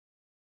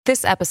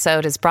This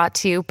episode is brought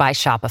to you by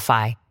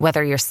Shopify.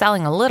 Whether you're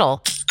selling a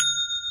little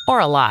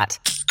or a lot,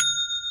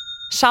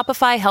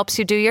 Shopify helps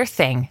you do your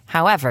thing,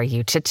 however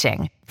you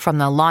cha-ching. From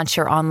the launch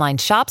your online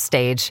shop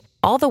stage,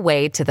 all the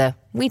way to the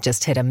we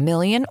just hit 1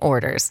 million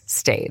orders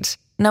stage.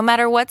 No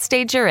matter what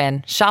stage you're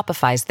in,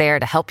 Shopify's there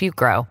to help you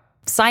grow.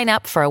 Sign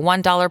up for a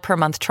 $1 per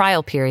month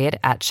trial period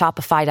at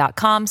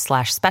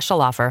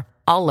shopify.com/special offer,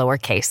 all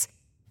lowercase.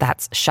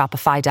 That's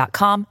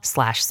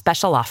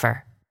shopify.com/special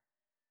offer.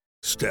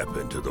 Step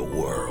into the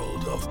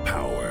world of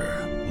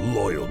power,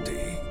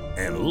 loyalty,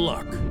 and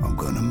luck. I'm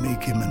gonna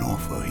make him an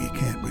offer he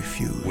can't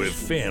refuse. With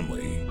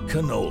family,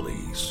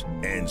 cannolis,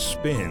 and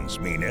spins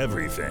mean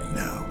everything.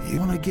 Now, you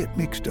wanna get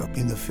mixed up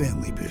in the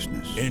family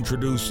business.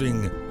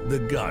 Introducing The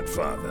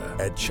Godfather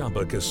at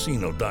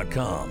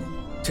ChumbaCasino.com.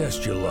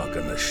 Test your luck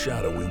in the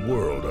shadowy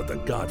world of The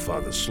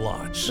Godfather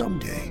slot.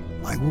 Someday,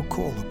 I will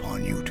call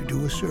upon you to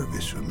do a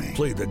service for me.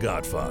 Play The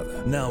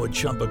Godfather, now at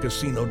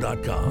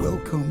ChumbaCasino.com.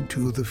 Welcome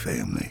to the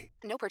family.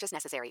 No purchase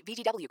necessary.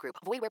 VGW Group.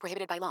 Void where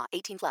prohibited by law.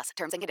 18 plus.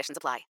 Terms and conditions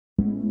apply.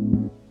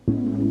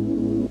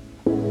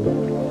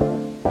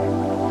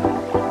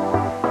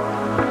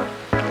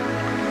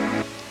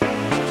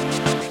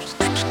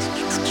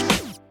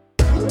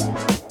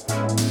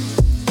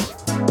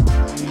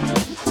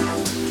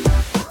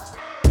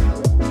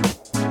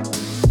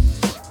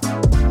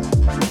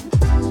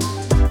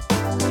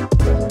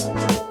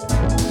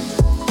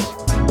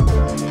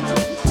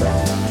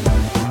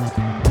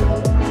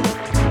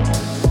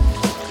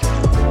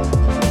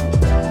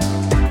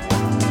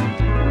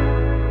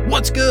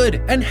 What's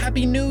good and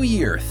Happy New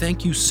Year!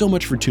 Thank you so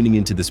much for tuning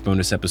into this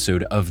bonus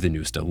episode of The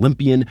Newest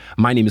Olympian.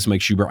 My name is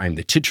Mike Schubert. I'm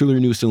the titular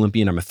Newest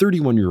Olympian. I'm a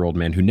 31-year-old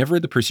man who never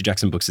read the Percy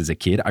Jackson books as a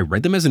kid. I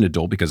read them as an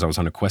adult because I was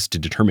on a quest to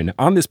determine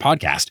on this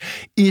podcast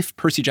if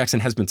Percy Jackson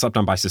has been slept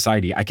on by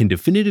society. I can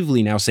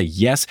definitively now say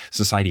yes,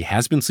 society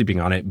has been sleeping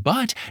on it,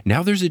 but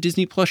now there's a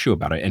Disney Plus show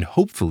about it, and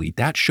hopefully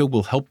that show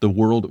will help the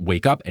world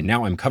wake up, and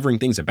now I'm covering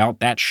things about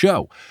that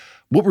show.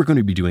 What we're going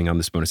to be doing on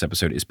this bonus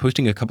episode is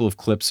posting a couple of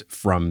clips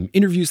from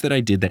interviews that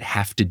I did that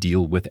have to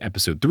deal with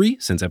episode 3,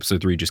 since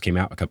episode 3 just came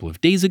out a couple of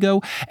days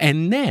ago.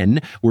 And then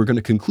we're going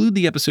to conclude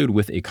the episode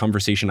with a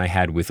conversation I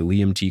had with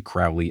Liam T.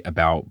 Crowley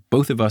about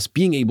both of us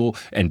being able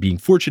and being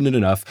fortunate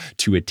enough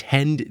to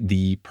attend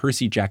the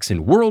Percy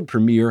Jackson world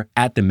premiere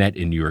at the Met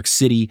in New York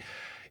City.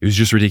 It was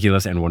just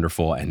ridiculous and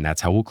wonderful, and that's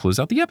how we'll close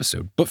out the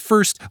episode. But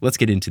first, let's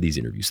get into these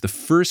interviews. The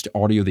first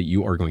audio that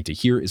you are going to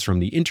hear is from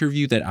the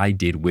interview that I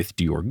did with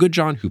Dior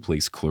Goodjohn, who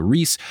plays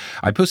Clarice.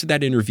 I posted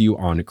that interview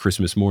on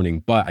Christmas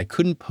morning, but I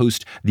couldn't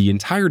post the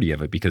entirety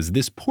of it because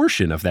this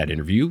portion of that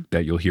interview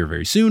that you'll hear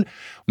very soon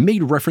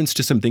made reference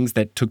to some things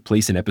that took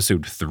place in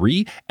episode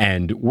 3,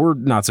 and we're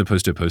not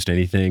supposed to post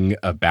anything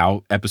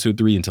about episode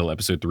 3 until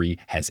episode 3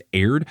 has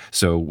aired.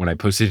 So when I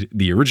posted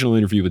the original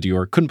interview with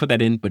Dior, couldn't put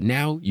that in, but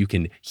now you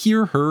can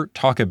hear her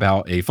talk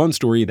about a fun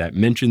story that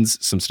mentions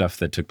some stuff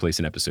that took place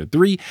in episode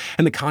 3.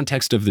 And the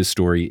context of this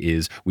story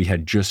is we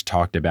had just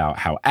talked about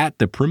how at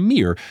the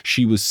premiere,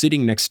 she was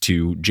sitting next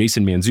to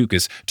Jason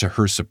Mantzoukas to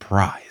her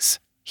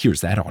surprise.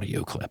 Here's that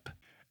audio clip.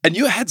 And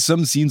you had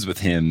some scenes with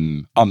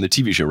him on the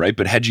TV show, right?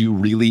 But had you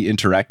really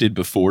interacted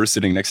before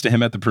sitting next to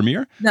him at the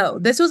premiere? No,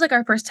 this was like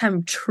our first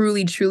time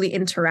truly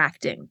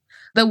interacting.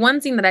 The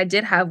one scene that I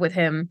did have with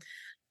him,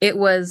 it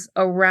was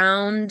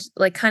around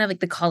like kind of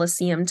like the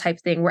Coliseum type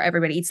thing where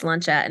everybody eats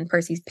lunch at and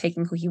Percy's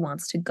picking who he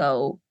wants to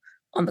go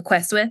on the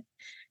quest with.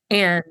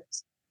 And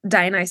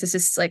Dionysus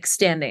is like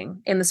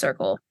standing in the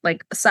circle,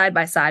 like side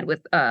by side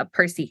with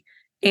Percy.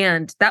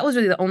 And that was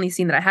really the only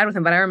scene that I had with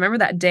him. But I remember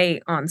that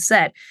day on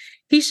set,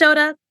 he showed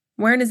up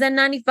wearing his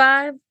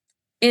N95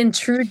 in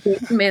true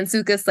Jason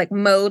Mantzoukas like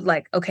mode,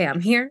 like, okay,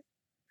 I'm here.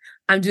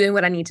 I'm doing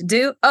what I need to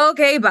do.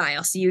 Okay, bye.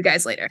 I'll see you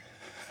guys later.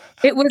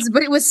 It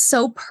was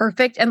so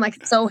perfect and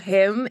like so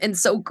him and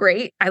so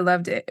great. I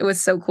loved it. It was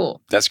so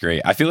cool. That's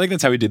great. I feel like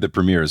that's how he did the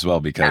premiere as well,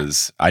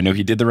 because I know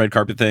he did the red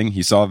carpet thing.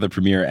 He saw the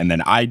premiere, and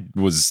then I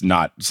was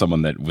not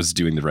someone that was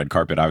doing the red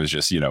carpet. I was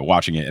just,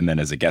 watching it and then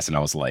as a guest, and I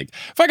was like,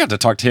 if I got to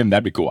talk to him,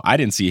 that'd be cool. I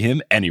didn't see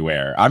him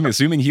anywhere. I'm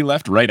assuming he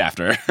left right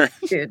after.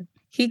 Dude,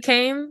 he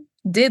came,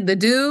 did the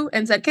do,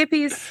 and said, okay,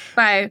 peace,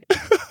 bye.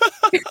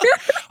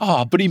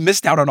 Oh, but he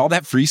missed out on all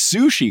that free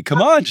sushi.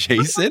 Come on,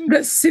 Jason. The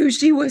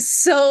sushi was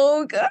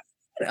so good.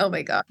 Oh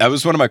my God. That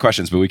was one of my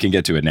questions, but we can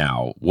get to it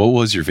now. What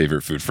was your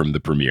favorite food from the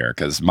premiere?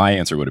 Because my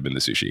answer would have been the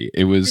sushi.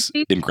 It was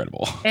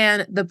incredible.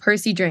 And the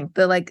Percy drink,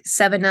 the like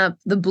 7-Up,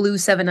 the blue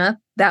 7-Up,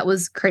 that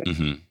was crazy.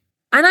 Mm-hmm.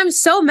 And I'm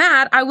so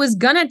mad. I was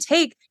gonna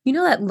take,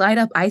 that light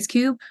up ice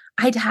cube?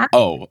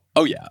 Oh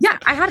yeah. Yeah,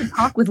 I had a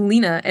talk with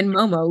Lena and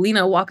Momo.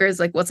 Lena Walker's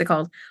like, what's it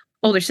called?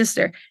 Older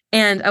sister.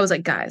 And I was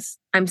like, guys,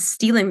 I'm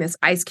stealing this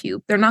ice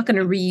cube. They're not going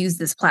to reuse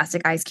this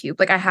plastic ice cube.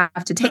 Like I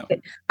have to take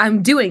it.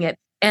 I'm doing it.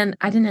 And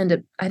I didn't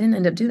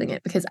end up doing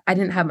it because I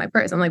didn't have my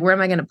purse. I'm like, where am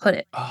I going to put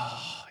it?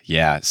 Oh,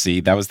 Yeah,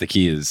 see, that was the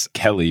key is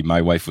Kelly,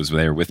 my wife, was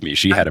there with me.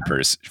 She had a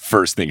purse.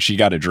 First thing, she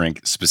got a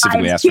drink,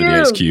 specifically asked for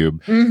the ice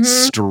cube. Mm-hmm.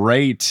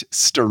 Straight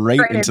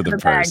into the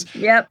purse. Bag.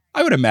 Yep.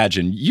 I would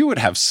imagine you would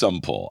have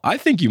some pull. I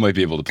think you might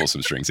be able to pull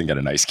some strings and get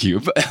an ice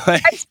cube.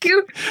 Ice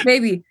cube?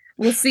 Maybe.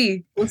 We'll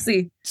see.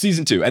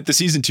 Season 2. At the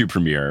season 2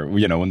 premiere,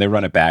 when they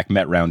run it back,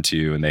 Met round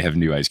 2, and they have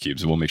new ice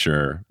cubes, we'll make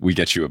sure we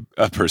get you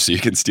a purse so you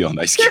can steal an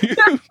ice cube.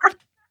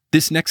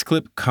 This next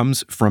clip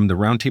comes from the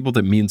roundtable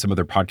that me and some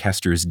other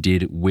podcasters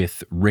did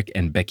with Rick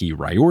and Becky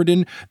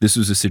Riordan. This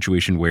was a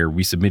situation where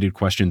we submitted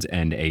questions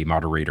and a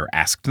moderator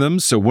asked them.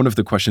 So one of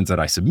the questions that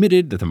I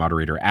submitted that the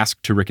moderator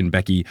asked to Rick and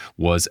Becky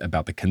was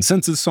about the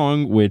Consensus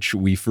song, which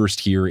we first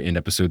hear in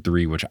episode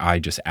 3, which I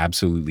just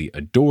absolutely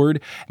adored.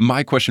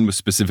 My question was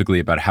specifically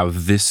about how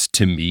this,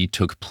 to me,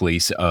 took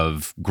place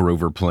of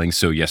Grover playing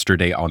So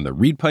Yesterday on the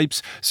reed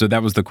pipes. So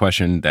that was the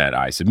question that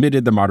I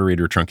submitted. The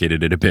moderator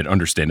truncated it a bit,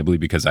 understandably,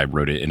 because I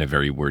wrote it in a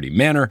very wordy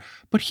manner,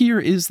 but here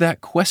is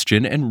that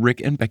question and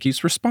Rick and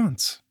Becky's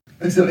response.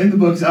 And so in the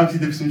books, obviously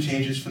there's some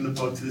changes from the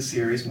book to the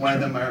series. One of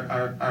them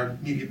our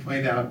media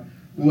pointed out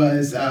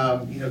was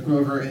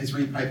Grover and his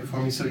reed pipe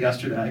performing So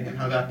Yesterday and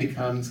how that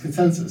becomes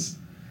Consensus.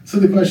 So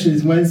the question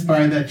is, what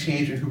inspired that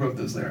change and who wrote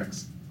those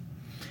lyrics?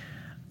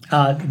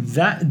 That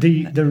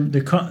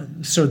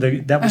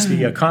was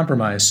the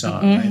compromise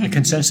song, right? The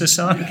Consensus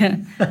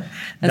song.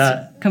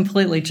 That's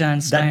completely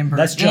John Steinberg.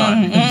 That's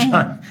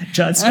John.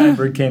 John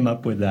Steinberg came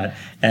up with that,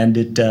 and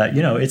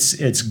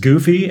it's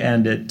goofy,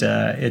 and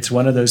it's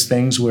one of those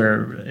things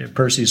where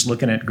Percy's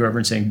looking at Grover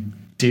and saying,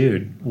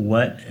 "Dude,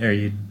 what are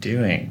you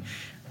doing?"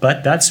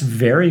 But that's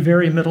very,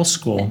 very middle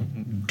school,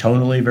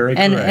 tonally very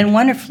correct. And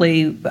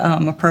wonderfully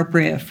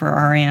appropriate for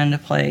Ariane to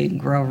play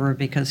Grover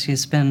because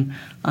he's been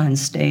on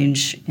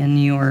stage in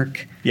New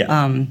York.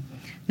 Yeah.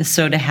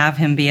 So to have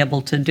him be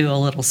able to do a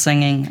little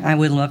singing, I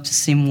would love to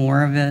see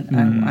more of it.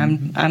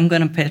 I'm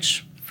going to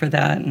pitch for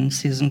that in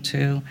season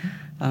 2.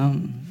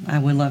 I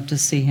would love to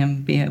see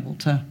him be able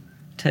to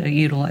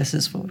utilize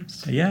his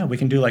voice. Yeah, we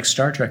can do like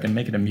Star Trek and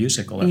make it a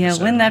musical episode. Yeah,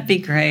 wouldn't that be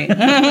great?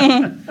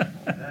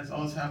 That's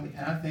all the time we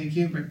have. Thank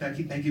you, Rick,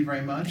 Becky. Thank you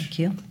very much. Thank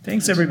you.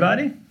 Thanks,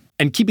 everybody.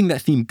 And keeping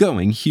that theme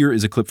going, here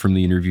is a clip from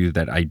the interview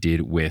that I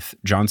did with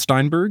John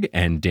Steinberg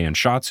and Dan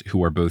Schatz,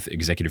 who are both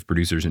executive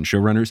producers and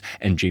showrunners,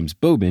 and James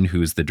Bobin,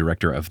 who is the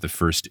director of the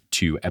first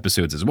 2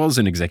 episodes, as well as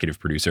an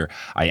executive producer.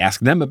 I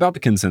asked them about the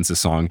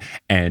Consensus song,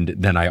 and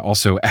then I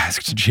also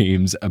asked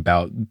James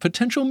about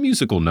potential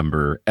musical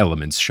number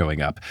elements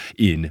showing up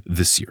in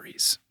the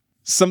series.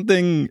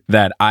 Something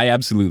that I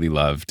absolutely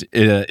loved,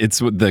 it's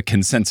the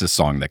Consensus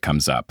song that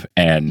comes up.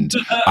 And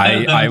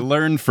I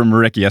learned from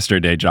Rick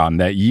yesterday, John,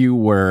 that you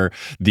were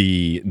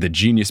the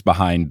genius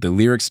behind the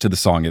lyrics to the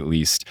song, at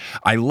least.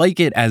 I like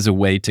it as a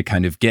way to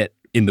kind of get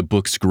in the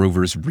books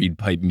Grover's reed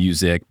pipe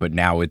music, but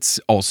now it's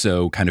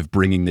also kind of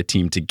bringing the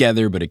team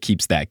together, but it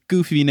keeps that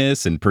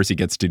goofiness, and Percy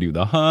gets to do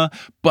the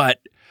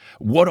But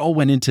what all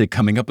went into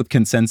coming up with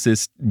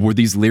Consensus? Were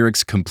these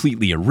lyrics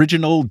completely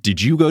original?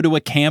 Did you go to a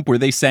camp where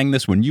they sang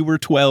this when you were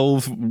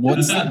 12?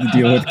 What's the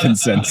deal with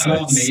Consensus? How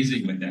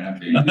amazing would that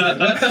be?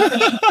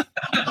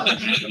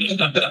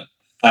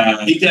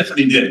 He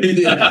definitely did.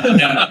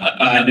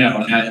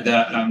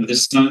 The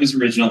song is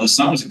original. The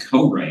song was a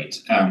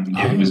co-write.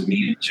 It was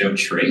me and Joe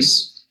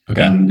Trace,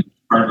 part of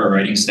our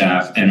writing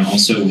staff, and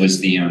also was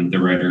the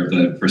writer of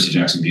the Percy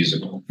Jackson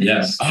musical.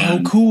 Yes.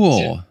 Oh,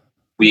 cool.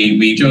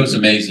 We Joe's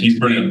amazing. He's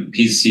brilliant.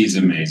 He's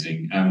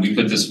amazing. We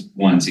put this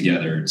one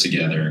together.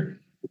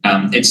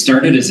 It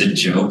started as a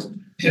joke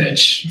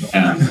pitch in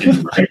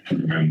the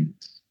writing room.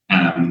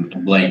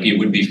 Like it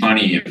would be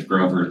funny if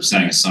Grover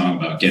sang a song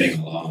about getting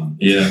along.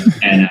 Yeah.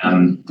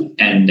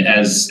 And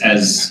as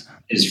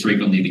is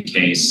frequently the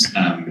case,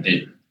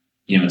 it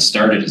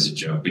started as a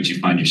joke, but you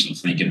find yourself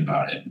thinking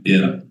about it.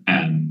 Yeah.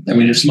 And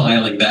when you're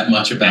smiling that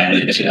much about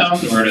it,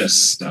 sort of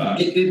stuff.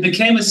 It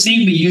became a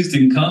scene we used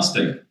in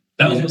casting.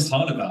 That was what's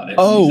hard about it.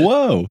 Oh,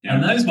 whoa.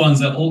 And those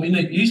ones are all,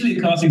 usually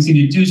a casting scene,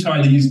 you do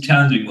try to use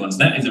challenging ones.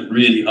 That is a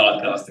really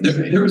hard casting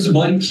scene. There was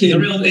one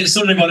kid. It's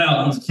sort of gone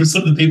out for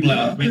some of the people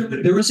out.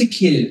 There was a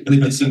kid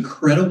with this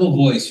incredible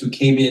voice who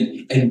came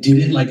in and did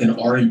it like an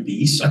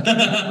R&B song.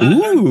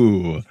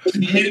 Ooh.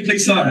 He did a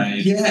big song.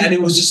 Yeah, and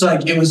it was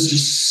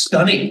just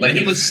stunning. Like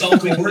he was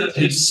solving no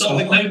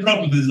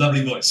problem with his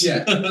lovely voice.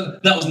 Yeah.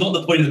 That was not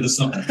the point of the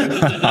song.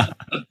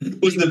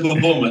 It was the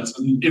performance,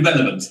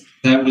 irrelevant.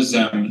 That was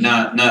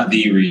not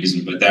the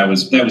reason, but that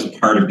was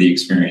part of the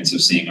experience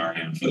of seeing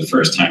Ariane for the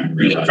first time in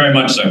real life. Very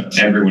much so.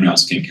 Everyone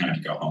else can kind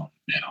of go home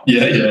now.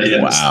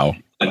 Yeah. Wow.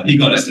 He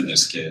got it. To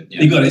this kid.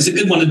 Yeah. He got it. It's a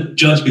good one to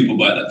judge people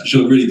by that for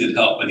sure. It really did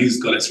help, and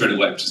he's got it straight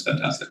away, which is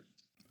fantastic.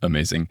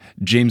 Amazing.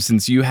 James,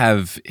 since you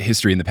have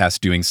history in the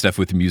past doing stuff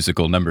with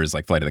musical numbers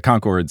like Flight of the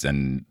Conchords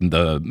and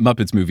the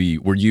Muppets movie,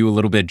 were you a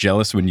little bit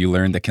jealous when you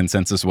learned that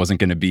Consensus wasn't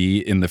going to be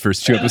in the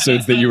first 2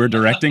 episodes that you were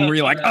directing? Were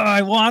you like, oh,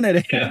 I wanted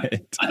it? Yeah. I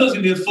thought it was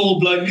going to be a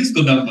full-blown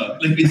musical number.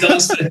 Like we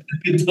dance around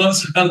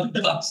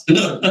the bus.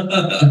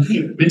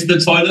 Into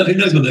the toilet. Who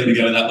knows what they're going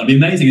to go with that one? It'd be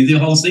amazing. It'd do a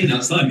whole scene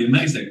outside. It'd be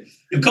amazing.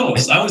 Of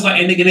course, I always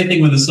like ending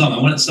anything with a song. I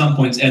want at some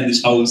point to end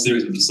this whole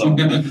series with a song.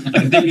 Like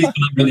the Diggly's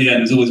number at the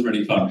end is always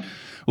really fun.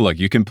 Well, look,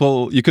 you could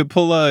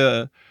pull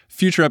a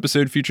future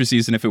episode, future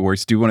season if it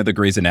works. Do one of the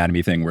Grey's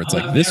Anatomy thing where it's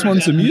like, this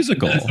one's a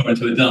musical.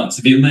 Into a dance,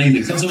 it'd be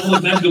amazing. So all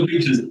the magical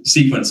pictures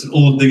sequence,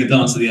 all doing a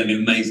dance at the end, would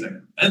be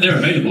amazing, and they're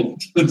available.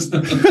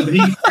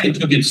 He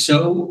took it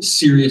so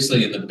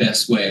seriously in the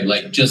best way.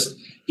 Like, just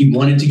he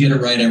wanted to get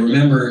it right. I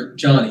remember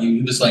John.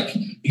 He was like,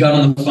 he got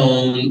on the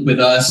phone with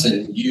us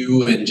and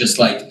you, and just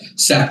like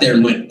sat there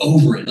and went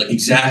over it, like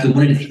exactly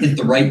wanted to hit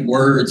the right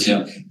words,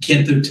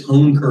 get the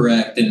tone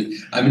correct. And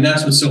I mean,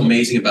 that's what's so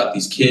amazing about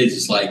these kids.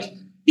 Is like,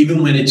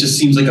 even when it just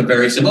seems like a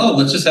very simple, oh,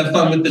 let's just have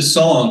fun with this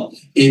song.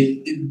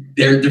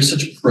 They're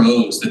such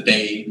pros that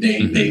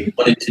they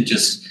wanted to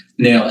just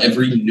nail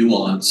every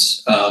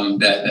nuance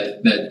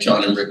that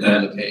John and Rick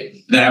wanted to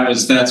pay.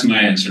 That's my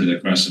answer to the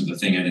question. The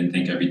thing I didn't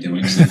think I'd be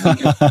doing. So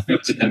it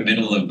was in the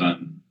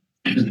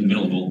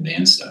middle of old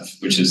band stuff,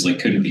 which is like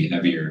couldn't be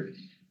heavier.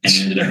 And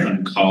ended up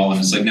on a call, and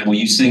it's like, now will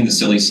you sing the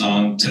silly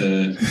song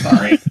to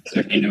Barry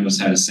so he knows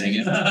how to sing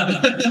it?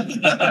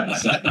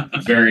 It's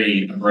a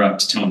very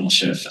abrupt tonal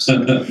shift.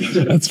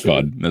 That's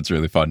fun. That's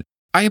really fun.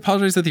 I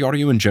apologize that the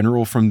audio in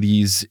general from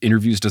these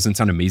interviews doesn't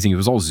sound amazing. It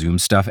was all Zoom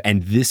stuff.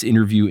 And this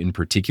interview in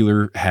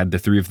particular had the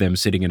three of them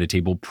sitting at a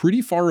table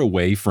pretty far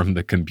away from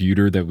the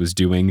computer that was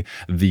doing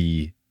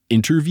the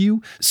interview.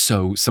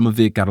 So some of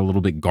it got a little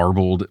bit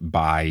garbled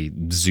by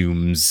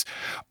Zoom's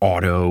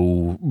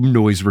auto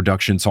noise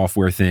reduction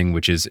software thing,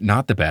 which is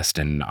not the best.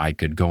 And I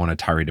could go on a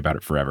tirade about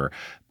it forever.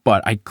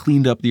 But I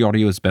cleaned up the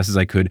audio as best as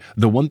I could.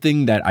 The one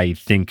thing that I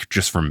think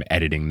just from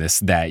editing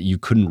this that you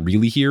couldn't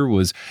really hear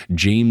was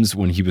James,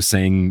 when he was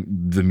saying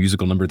the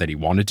musical number that he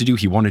wanted to do,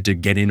 he wanted to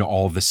get in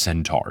all the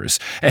centaurs.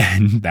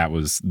 And that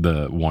was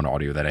the one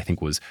audio that I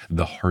think was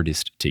the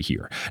hardest to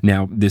hear.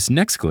 Now, this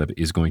next clip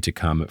is going to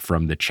come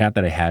from the chat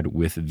that I had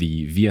with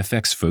the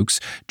VFX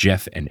folks,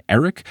 Jeff and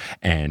Eric,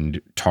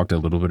 and talked a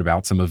little bit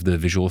about some of the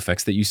visual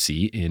effects that you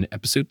see in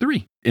episode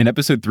 3. In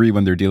episode 3,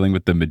 when they're dealing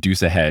with the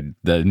Medusa head,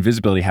 the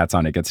invisibility hat's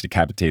on, it gets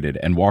decapitated,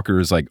 and Walker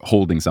is like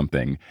holding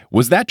something.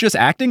 Was that just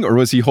acting, or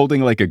was he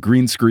holding like a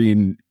green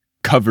screen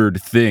covered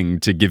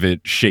thing to give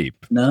it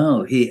shape?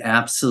 No, he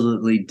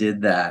absolutely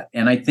did that.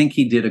 And I think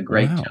he did a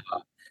great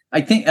job.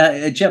 I think,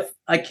 Jeff,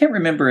 I can't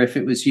remember if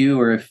it was you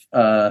or if...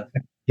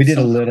 we did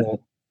a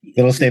little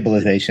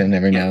stabilization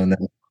every now and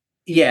then.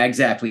 Yeah,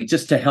 exactly.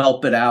 Just to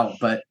help it out.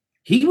 But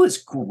he was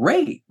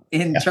great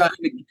in trying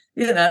to,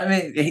 I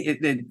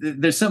mean,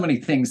 there's so many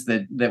things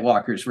that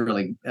Walker's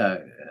really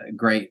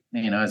great,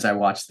 as I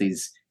watch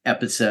these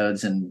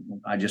episodes, and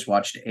I just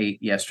watched 8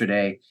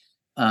 yesterday,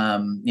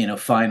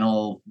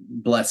 final,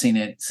 blessing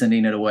it,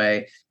 sending it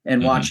away,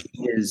 and watching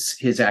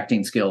his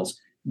acting skills,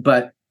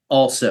 but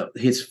also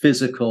his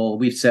physical,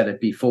 we've said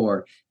it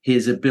before,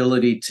 his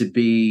ability to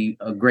be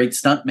a great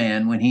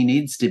stuntman when he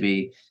needs to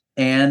be.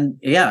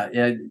 And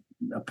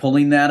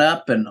pulling that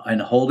up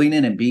and holding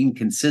it and being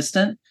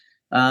consistent.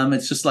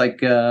 It's just like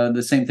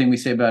the same thing we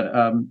say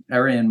about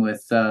Arian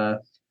with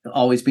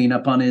always being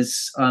up on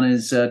his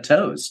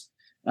toes.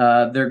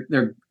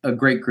 They're a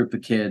great group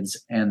of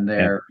kids, and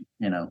they're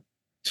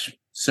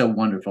so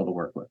wonderful to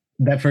work with.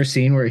 That first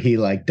scene where he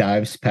like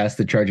dives past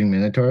the charging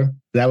Minotaur,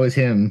 that was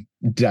him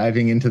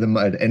diving into the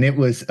mud, and it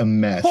was a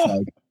mess.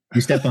 Like,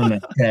 you step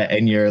on that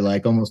and you're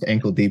like almost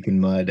ankle deep in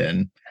mud,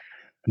 and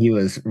he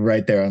was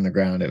right there on the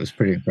ground. It was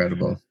pretty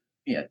incredible.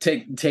 Yeah,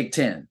 take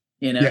 10.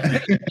 Like,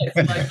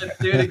 let's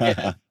do it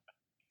again.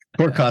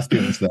 Poor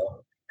costumes,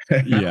 though.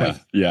 Yeah.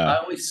 I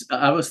always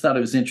thought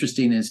it was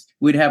interesting is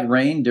we'd have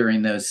rain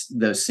during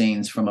those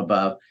scenes from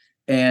above,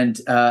 and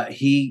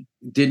he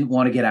didn't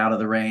want to get out of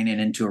the rain and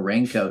into a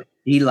raincoat.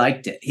 He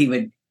liked it. He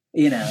would,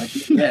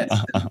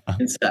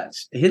 and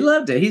such. He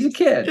loved it. He's a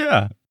kid.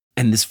 Yeah.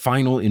 And this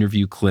final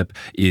interview clip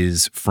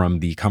is from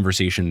the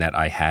conversation that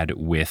I had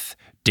with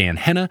Dan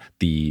Henna,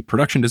 the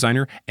production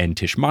designer, and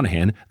Tish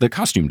Monahan, the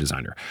costume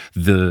designer.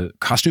 The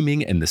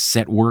costuming and the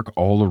set work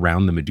all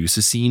around the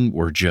Medusa scene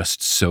were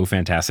just so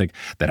fantastic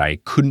that I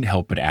couldn't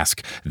help but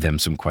ask them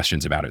some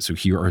questions about it. So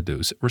here are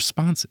those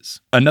responses.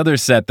 Another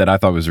set that I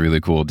thought was really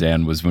cool,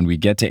 Dan, was when we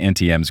get to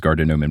Auntie M's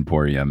Gardenome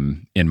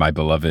Emporium in my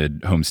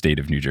beloved home state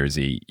of New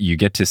Jersey. You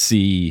get to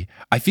see,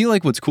 I feel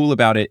like what's cool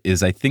about it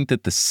is I think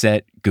that the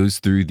set goes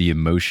through the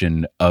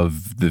emotion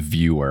of the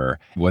viewer,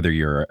 whether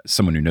you're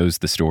someone who knows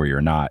the story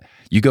or not.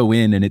 You go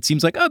in and it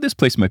seems like, oh, this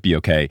place might be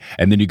okay.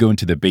 And then you go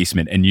into the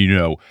basement and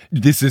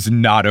this is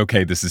not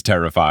okay. This is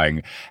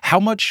terrifying. How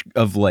much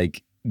of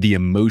like the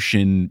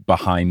emotion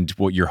behind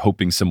what you're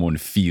hoping someone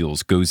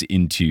feels goes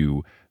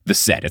into the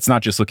set? It's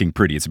not just looking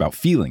pretty. It's about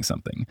feeling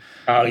something.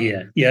 Oh,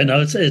 yeah. Yeah,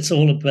 no, it's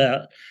all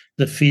about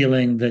the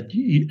feeling that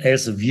you,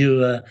 as a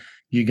viewer,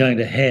 you're going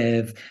to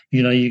have,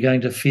 you're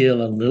going to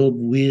feel a little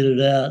weirded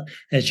out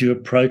as you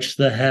approach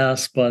the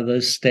house by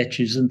those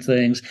statues and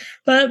things,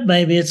 but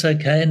maybe it's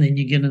okay. And then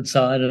you get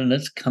inside and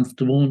it's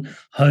comfortable and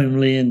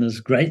homely and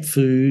there's great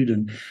food.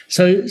 And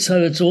so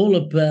it's all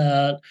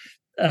about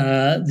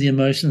the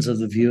emotions of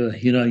the viewer.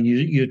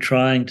 You're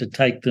trying to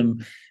take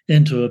them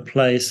into a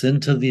place,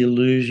 into the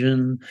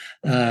illusion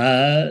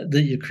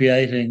that you're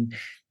creating,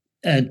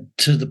 and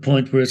to the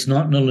point where it's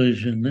not an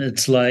illusion,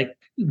 it's like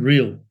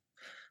real.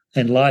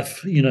 And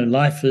life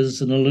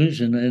is an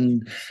illusion,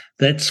 and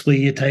that's where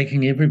you're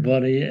taking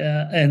everybody,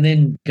 and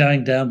then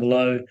going down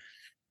below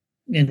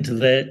into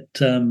that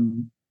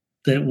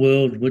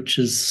world, which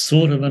is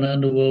sort of an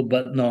underworld,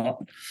 but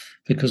not,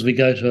 because we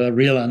go to a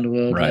real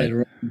underworld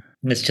later on.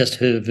 It's just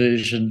her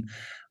version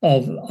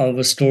of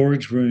a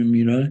storage room,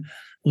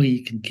 where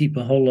you can keep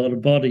a whole lot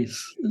of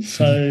bodies.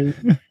 So,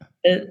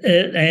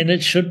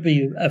 it should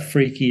be a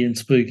freaky and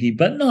spooky,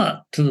 but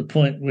not to the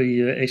point where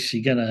you're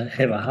actually going to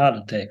have a heart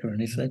attack or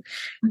anything.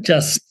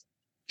 Just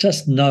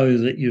know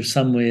that you're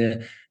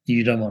somewhere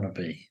you don't want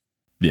to be.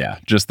 Yeah,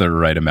 just the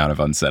right amount of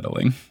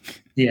unsettling.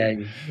 Yeah.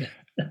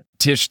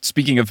 Tish,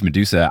 speaking of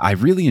Medusa, I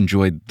really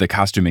enjoyed the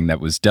costuming that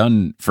was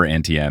done for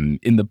Auntie M.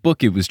 In the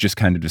book, it was just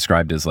kind of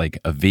described as like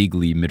a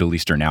vaguely Middle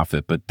Eastern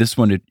outfit, but this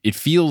one, it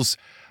feels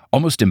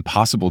almost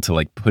impossible to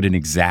like put an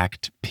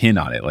exact pin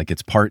on it. Like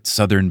it's part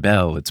Southern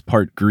Belle, it's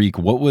part Greek.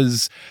 What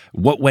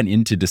went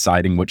into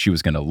deciding what she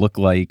was going to look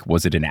like?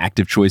 Was it an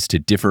active choice to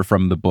differ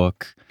from the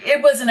book?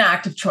 It was an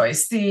active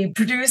choice. The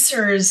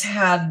producers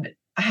had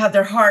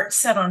their heart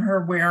set on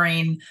her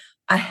wearing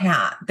a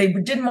hat. They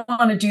didn't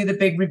want to do the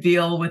big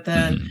reveal with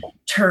a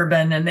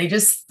turban, and they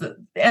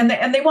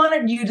they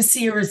wanted you to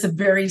see her as a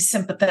very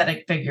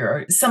sympathetic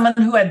figure, someone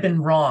who had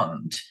been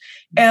wronged.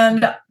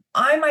 And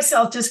I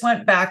myself just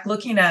went back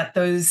looking at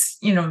those,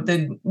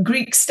 the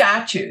Greek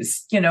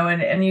statues,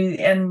 and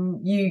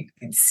you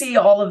see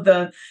all of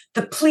the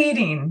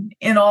pleating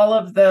in all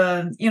of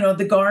the,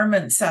 the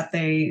garments that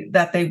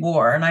they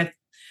wore. And I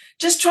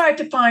just tried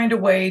to find a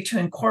way to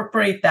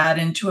incorporate that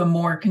into a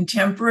more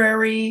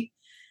contemporary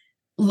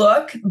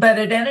look, but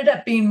it ended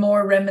up being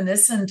more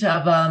reminiscent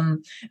of a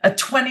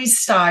 20s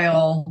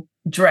style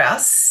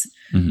dress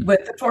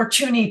with the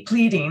Fortuny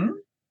pleating.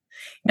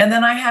 And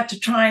then I had to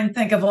try and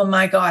think of, oh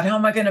my God, how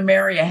am I going to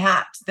marry a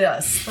hat to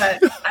this?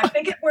 But I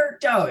think it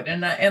worked out.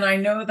 And I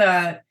know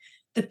that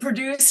the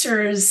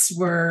producers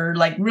were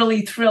like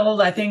really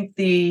thrilled. I think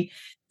the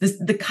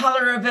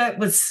color of it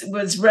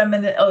was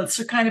reminiscent. Oh,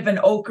 it's kind of an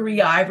ochre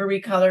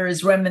ivory color,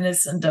 is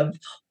reminiscent of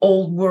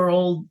old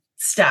world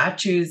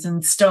statues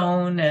and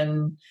stone.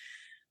 And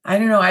I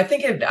don't know. I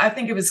think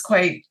it was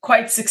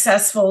quite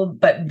successful,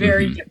 but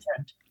very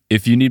different.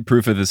 If you need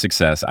proof of the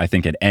success, I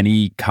think at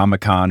any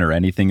Comic-Con or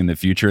anything in the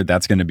future,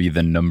 that's going to be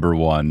the number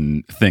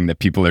one thing that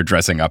people are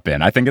dressing up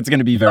in. I think it's going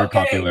to be very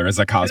popular as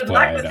a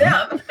cosplay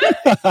item.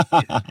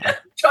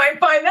 Try and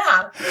find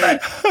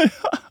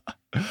that.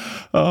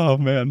 Oh,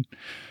 man.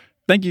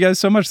 Thank you guys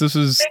so much. This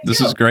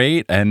was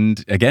great.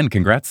 And again,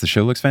 congrats. The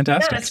show looks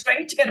fantastic. Yeah, it's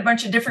great to get a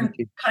bunch of different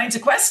kinds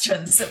of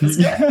questions. It was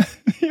good.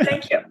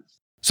 Thank you.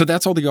 So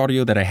that's all the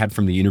audio that I had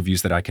from the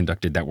interviews that I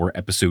conducted that were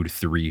episode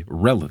 3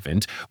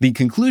 relevant. The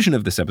conclusion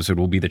of this episode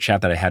will be the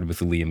chat that I had with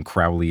Liam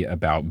Crowley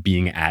about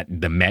being at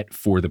the Met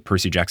for the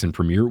Percy Jackson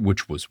premiere,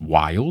 which was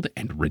wild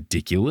and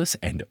ridiculous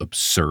and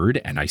absurd.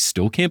 And I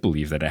still can't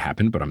believe that it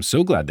happened, but I'm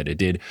so glad that it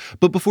did.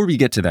 But before we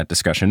get to that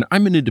discussion,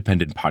 I'm an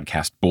independent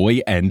podcast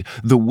boy, and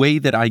the way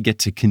that I get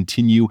to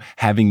continue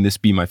having this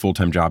be my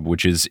full-time job,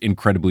 which is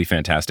incredibly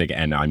fantastic,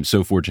 and I'm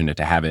so fortunate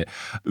to have it,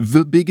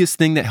 the biggest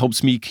thing that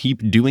helps me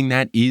keep doing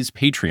that is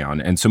Patreon.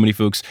 And so many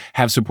folks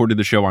have supported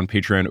the show on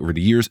Patreon over the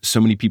years. So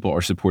many people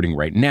are supporting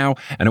right now.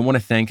 And I want to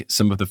thank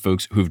some of the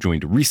folks who have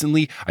joined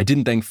recently. I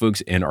didn't thank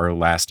folks in our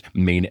last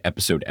main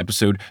episode.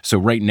 So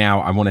right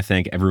now, I want to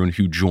thank everyone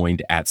who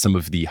joined at some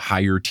of the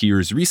higher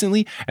tiers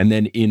recently. And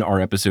then in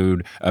our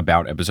episode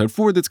about episode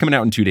 4 that's coming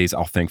out in 2 days,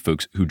 I'll thank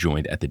folks who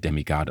joined at the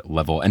demigod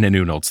level and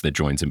anyone else that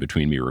joins in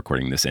between me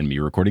recording this and me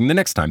recording the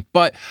next time.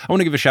 But I want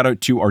to give a shout out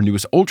to our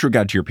newest Ultra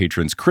God tier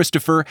patrons,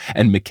 Christopher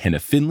and McKenna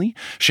Finley.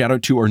 Shout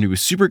out to our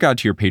newest Super God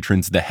tier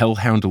patrons, the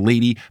Hellhound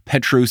Lady,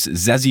 Petros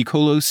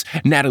Zazikolos,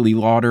 Natalie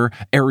Lauder,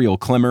 Ariel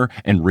Clemmer,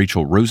 and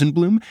Rachel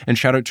Rosenblum. And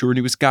shout out to our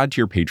newest God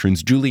tier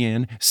patrons,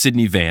 Julianne,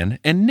 Sydney Van,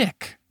 and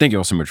Nick. Thank you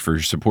all so much for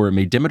your support.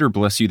 May Demeter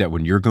bless you that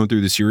when you're going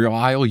through the cereal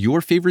aisle, your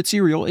favorite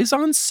cereal is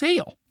on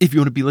sale. If you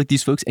want to be like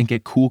these folks and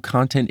get cool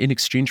content in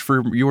exchange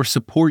for your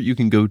support, you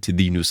can go to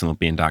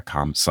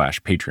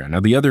thenewsolympian.com/Patreon. Now,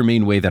 the other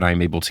main way that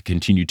I'm able to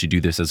continue to do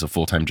this as a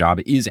full-time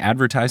job is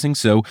advertising.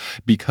 So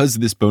because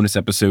this bonus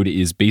episode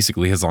is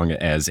basically as long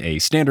as a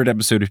standard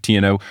episode of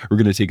TNO, we're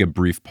going to take a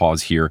brief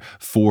pause here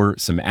for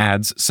some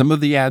ads. Some of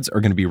the ads are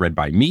going to be read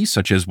by me,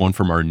 such as one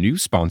from our new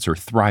sponsor,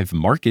 Thrive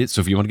Market. So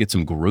if you want to get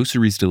some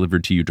groceries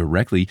delivered to you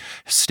directly,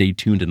 stay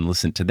tuned and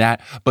listen to that.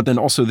 But then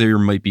also there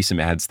might be some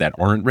ads that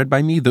aren't read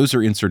by me. Those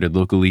are inserted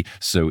locally.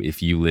 So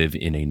if you live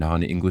in a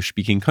non-English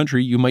speaking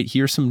country, you might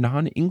hear some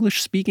non-English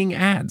speaking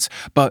ads.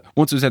 But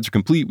once those ads are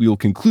complete, we will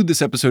conclude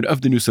this episode of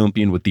The New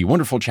Olympian with the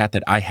wonderful chat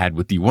that I had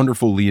with the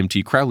wonderful Liam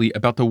T. Crowley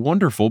about the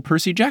wonderful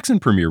Percy Jackson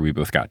premiere we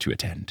both got to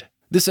attend.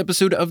 This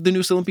episode of The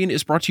Newest Olympian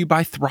is brought to you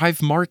by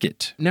Thrive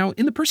Market. Now,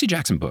 in the Percy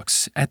Jackson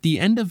books, at the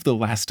end of The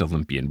Last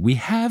Olympian, we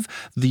have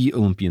the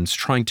Olympians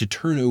trying to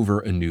turn over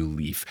a new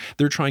leaf.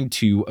 They're trying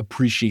to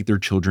appreciate their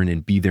children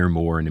and be there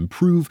more and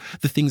improve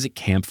the things at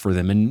camp for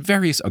them and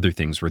various other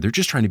things where they're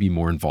just trying to be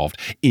more involved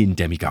in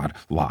demigod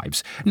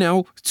lives.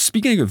 Now,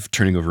 speaking of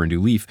turning over a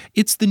new leaf,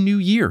 it's the new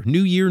year.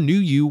 New year, new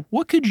you.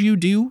 What could you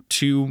do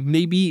to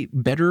maybe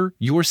better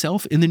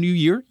yourself in the new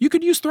year? You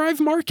could use Thrive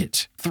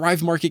Market.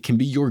 Thrive Market can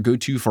be your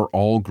go-to for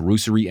all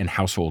grocery and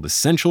household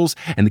essentials,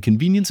 and the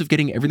convenience of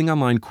getting everything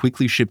online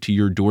quickly shipped to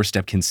your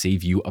doorstep can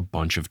save you a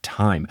bunch of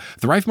time.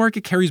 Thrive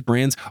Market carries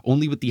brands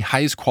only with the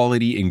highest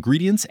quality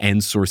ingredients and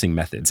sourcing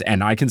methods.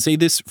 And I can say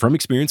this from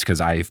experience because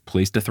I've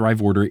placed a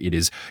Thrive order. It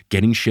is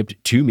getting shipped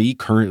to me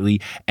currently,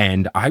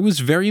 and I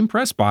was very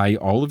impressed by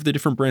all of the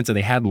different brands that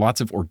they had.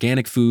 Lots of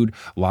organic food,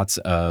 lots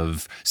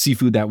of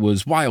seafood that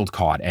was wild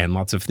caught, and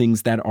lots of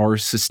things that are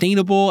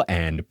sustainable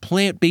and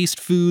plant-based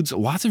foods.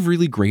 Lots of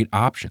really great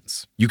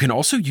options. You can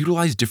also utilize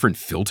different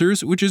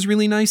filters, which is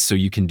really nice. So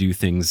you can do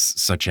things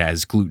such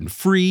as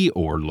gluten-free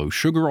or low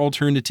sugar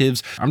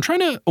alternatives. I'm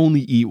trying to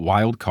only eat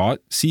wild caught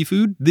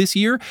seafood this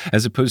year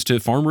as opposed to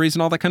farm raised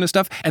and all that kind of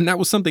stuff. And that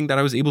was something that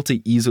I was able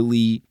to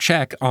easily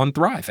check on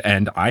Thrive.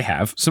 And I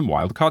have some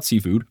wild caught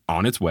seafood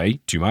on its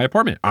way to my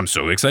apartment. I'm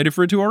so excited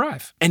for it to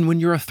arrive. And when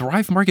you're a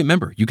Thrive Market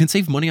member, you can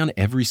save money on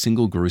every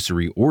single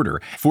grocery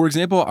order. For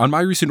example, on my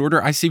recent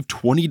order, I saved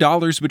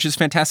 $20, which is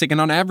fantastic. And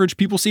on average,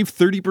 people save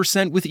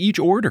 30% with each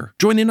order.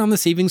 Join in on the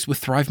savings with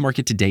Thrive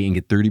Market today and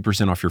get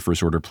 30% off your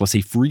first order plus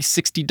a free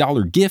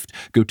 $60 gift.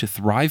 Go to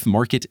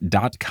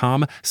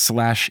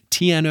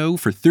thrivemarket.com/TNO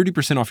for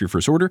 30% off your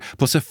first order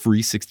plus a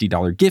free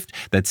 $60 gift.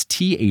 That's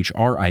THRIVE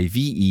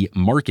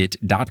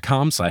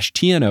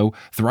market.com/TNO,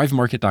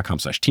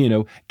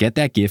 thrivemarket.com/TNO. Get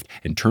that gift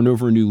and turn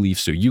over a new leaf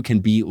so you can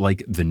be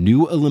like the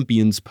new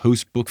Olympians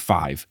post Book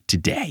 5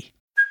 today.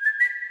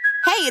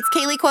 Hey, it's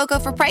Kaylee Cuoco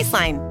for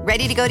Priceline.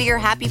 Ready to go to your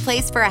happy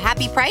place for a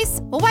happy price?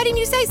 Well, why didn't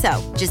you say so?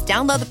 Just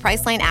download the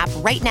Priceline app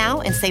right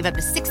now and save up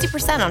to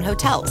 60% on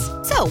hotels.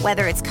 So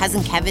whether it's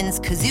Cousin Kevin's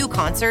Kazoo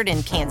Concert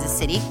in Kansas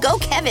City, go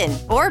Kevin,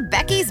 or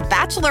Becky's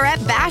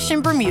Bachelorette Bash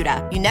in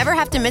Bermuda, you never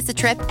have to miss a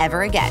trip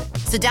ever again.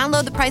 So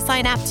download the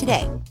Priceline app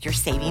today. Your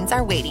savings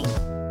are waiting.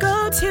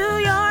 Go to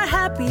your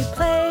happy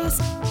place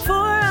for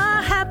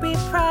a happy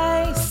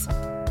price.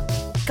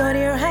 Go to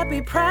your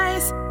happy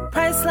price,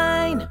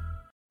 Priceline.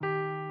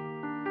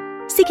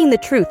 Seeking the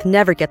truth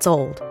never gets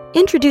old.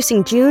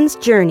 Introducing June's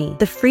Journey,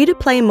 the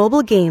free-to-play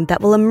mobile game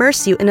that will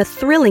immerse you in a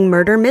thrilling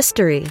murder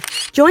mystery.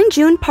 Join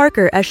June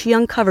Parker as she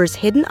uncovers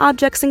hidden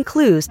objects and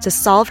clues to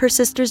solve her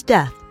sister's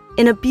death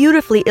in a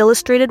beautifully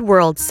illustrated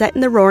world set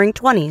in the Roaring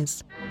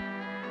 '20s.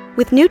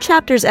 With new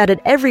chapters added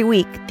every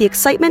week, the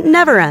excitement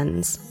never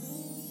ends.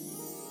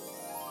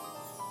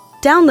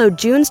 Download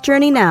June's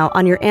Journey now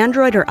on your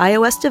Android or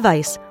iOS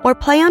device, or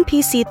play on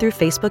PC through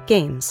Facebook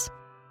Games.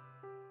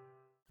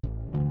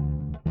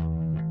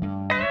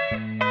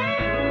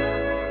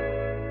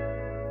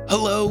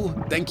 Hello,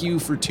 thank you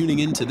for tuning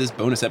in to this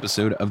bonus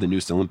episode of The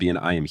Newest Olympian.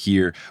 I am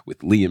here with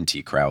Liam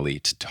T. Crowley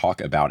to talk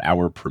about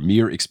our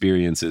premiere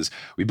experiences.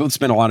 We both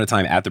spent a lot of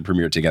time at the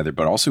premiere together,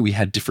 but also we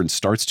had different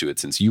starts to it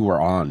since you were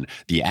on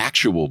the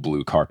actual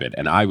blue carpet,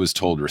 and I was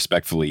told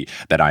respectfully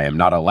that I am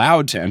not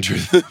allowed to enter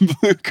the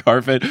blue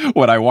carpet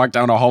when I walk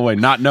down a hallway,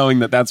 not knowing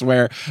that that's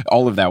where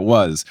all of that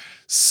was.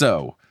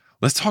 So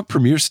let's talk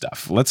premiere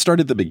stuff. Let's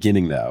start at the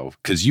beginning, though,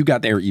 because you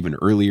got there even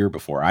earlier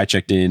before I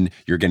checked in.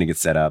 You're going to get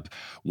set up.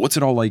 What's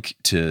it all like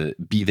to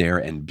be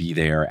there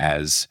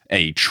as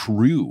a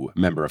true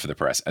member of the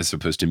press, as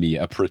opposed to me,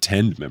 a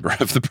pretend member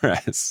of the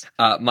press?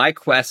 My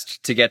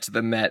quest to get to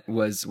the Met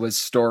was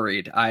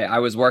storied. I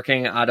was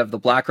working out of the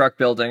BlackRock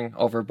building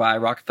over by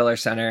Rockefeller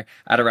Center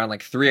at around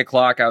like 3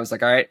 o'clock. I was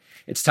like, all right,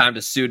 it's time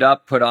to suit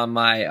up, put on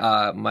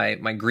my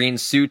my green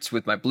suits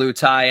with my blue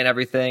tie and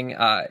everything.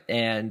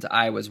 And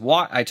I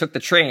took the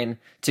train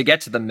to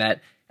get to the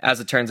Met. As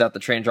it turns out, the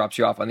train drops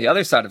you off on the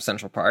other side of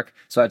Central Park,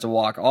 so I had to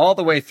walk all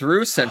the way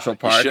through Central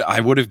Park.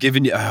 I would have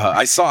given you.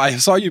 I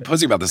saw you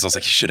posting about this. I was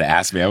like, you should have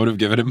asked me. I would have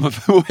given him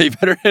way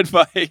better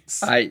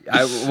advice.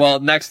 Well,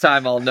 next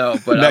time I'll know.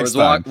 But I was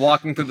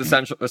walking through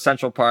the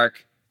Central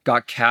Park,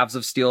 got calves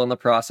of steel in the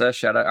process.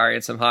 Shout out Aryan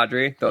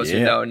Samhadri. Those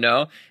who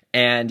know.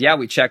 And yeah,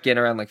 we check in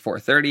around like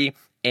 4:30.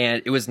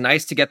 And it was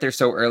nice to get there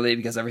so early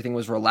because everything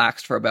was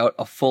relaxed for about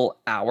a full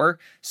hour.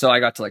 So I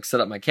got to like set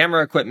up my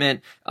camera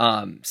equipment,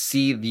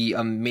 see the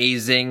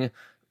amazing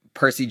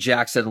Percy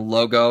Jackson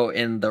logo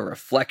in the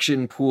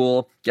reflection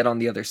pool, get on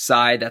the other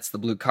side. That's the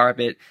blue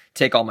carpet.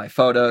 Take all my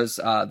photos.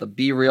 The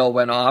B-reel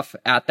went off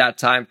at that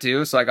time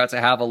too. So I got to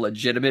have a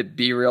legitimate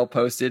B-reel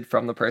posted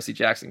from the Percy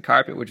Jackson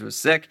carpet, which was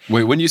sick.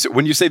 Wait, when you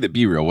say the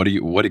B-reel,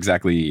 what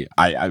exactly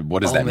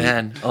what does that mean? Oh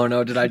man. Oh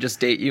no, did I just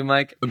date you,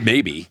 Mike?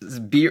 Maybe.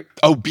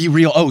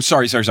 B-reel. Oh,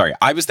 sorry.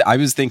 I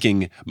was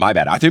thinking, my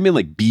bad. I thought you meant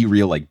like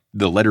B-reel, like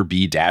the letter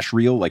B dash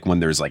reel, like when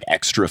there's like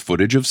extra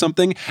footage of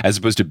something, as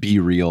opposed to Be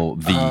Real,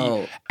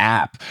 the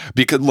app.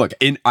 Because look,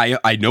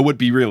 I know what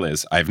Be Real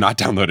is. I have not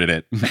downloaded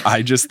it.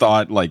 I just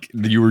thought like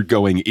you were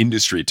going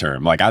industry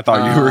term. Like I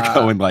thought you were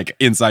going like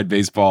inside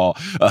baseball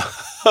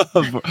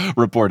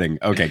reporting.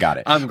 Okay, got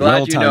it. I'm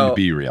glad you know.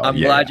 Be Real. I'm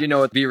glad you know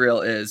what Be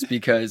Real is,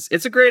 because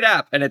it's a great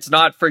app and it's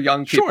not for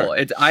young people.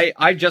 Sure.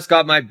 I just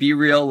got my Be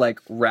Real like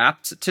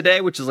Wrapped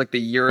today, which is like the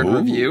year in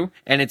review,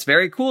 and it's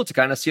very cool to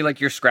kind of see like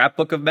your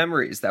scrapbook of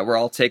memories that were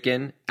all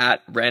taken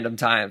at random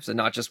times and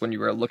not just when you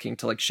were looking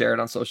to like share it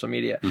on social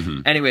media.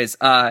 Anyways,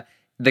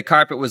 the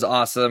carpet was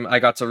awesome. I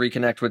got to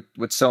reconnect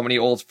with so many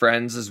old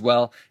friends as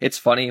well. It's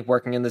funny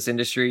working in this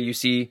industry. You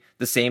see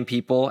the same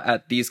people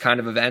at these kind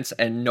of events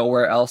and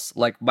nowhere else.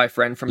 Like my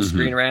friend from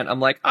Screen Rant, I'm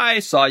like, I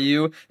saw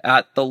you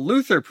at the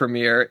Luther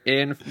premiere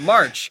in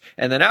March.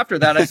 And then after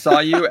that, I saw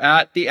you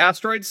at the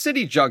Asteroid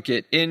City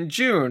junket in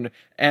June.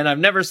 And I've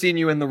never seen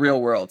you in the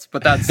real world,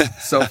 but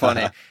that's so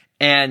funny.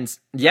 And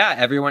yeah,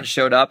 everyone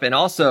showed up. And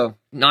also,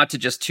 not to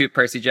just toot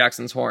Percy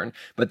Jackson's horn,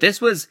 but this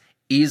was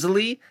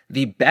easily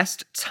the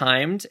best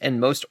timed and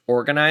most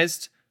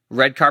organized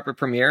red carpet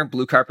premiere,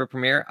 blue carpet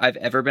premiere I've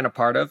ever been a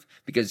part of,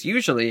 because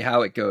usually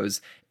how it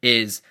goes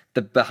is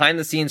the behind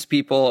the scenes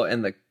people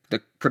and the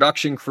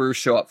production crew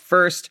show up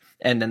first,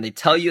 and then they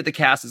tell you the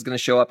cast is going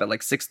to show up at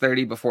like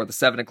 6:30 before the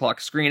 7 o'clock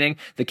screening.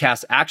 The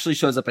cast actually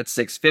shows up at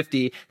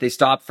 6:50. They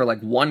stop for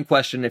like one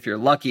question if you're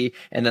lucky,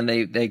 and then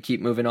they keep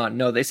moving on.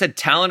 No, they said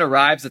talent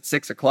arrives at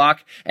 6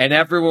 o'clock, and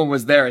everyone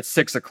was there at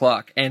 6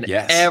 o'clock, and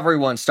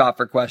everyone stopped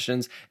for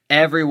questions.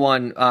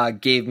 Everyone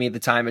gave me the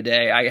time of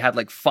day. I had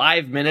like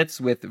 5 minutes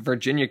with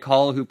Virginia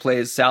Cull, who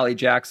plays Sally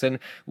Jackson.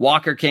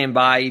 Walker came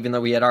by, even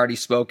though we had already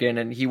spoken,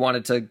 and he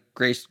wanted to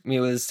grace me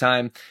with his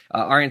time.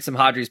 Aryan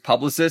Samhadri's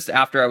publicist,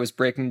 after I was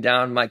breaking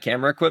down my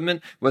camera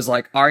equipment, was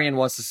like, Aryan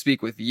wants to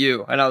speak with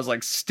you. And I was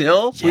like,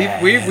 still?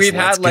 We've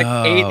had like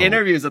 8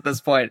 interviews at this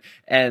point.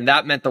 And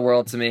that meant the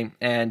world to me.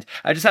 And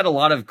I just had a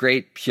lot of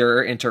great,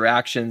 pure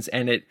interactions,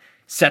 and it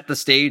set the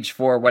stage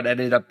for what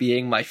ended up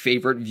being my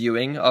favorite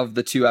viewing of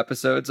the 2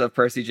 episodes of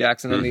Percy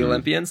Jackson and the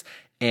Olympians.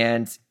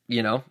 And,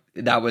 you know,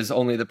 that was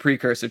only the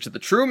precursor to the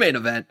true main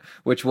event,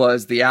 which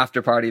was the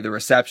after party, the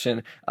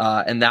reception.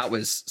 And that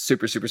was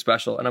super, super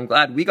special. And I'm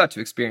glad we got to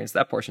experience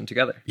that portion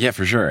together. Yeah,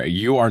 for sure.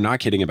 You are not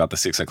kidding about the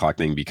 6 o'clock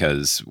thing,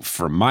 because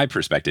from my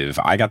perspective,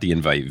 I got the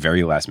invite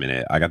very last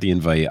minute. I got the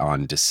invite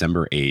on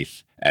December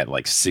 8th at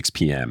like 6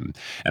 p.m.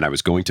 and I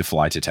was going to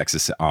fly to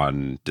Texas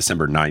on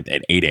December 9th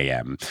at 8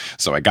 a.m.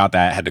 So I got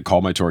that, had to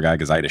call my tour guide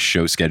because I had a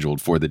show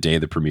scheduled for the day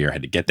of the premiere,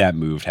 had to get that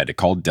moved, had to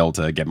call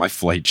Delta, get my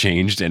flight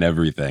changed and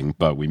everything,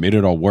 but we made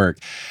it all work.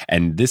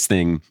 And this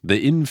thing,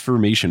 the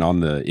information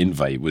on the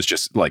invite was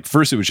just like,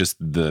 first it was just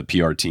the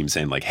PR team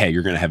saying like, hey,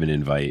 you're going to have an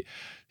invite.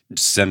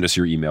 Send us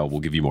your email.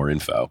 We'll give you more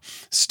info.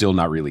 Still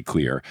not really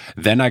clear.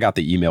 Then I got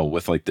the email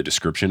with like the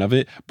description of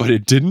it, but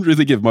it didn't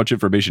really give much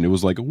information. It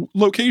was like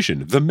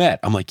location, the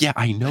Met. I'm like, yeah,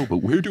 I know, but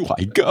where do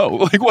I go?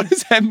 Like, what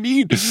does that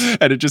mean?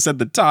 And it just said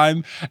the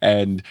time.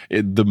 And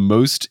the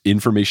most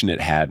information it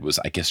had was,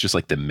 I guess, just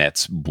like the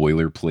Met's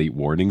boilerplate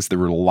warnings. There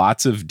were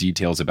lots of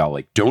details about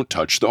like, don't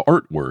touch the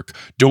artwork,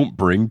 don't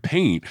bring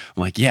paint.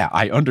 I'm like, yeah,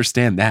 I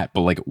understand that,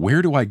 but like,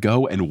 where do I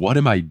go and what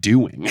am I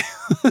doing?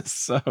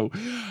 So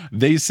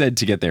they said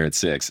to get there at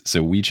 6.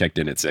 So we checked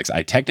in at 6.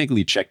 I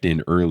technically checked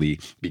in early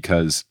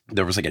because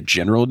there was like a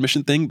general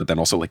admission thing, but then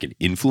also like an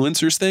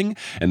influencers thing.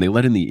 And they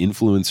let in the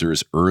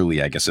influencers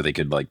early, I guess, so they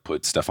could like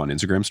put stuff on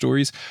Instagram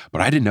stories. But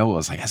I didn't know. I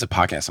was like, as a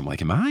podcast, I'm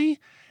like, am I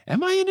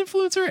an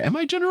influencer? Am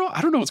I general? I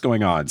don't know what's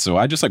going on. So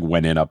I just like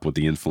went in up with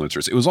the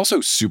influencers. It was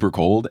also super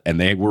cold and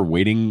they were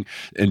waiting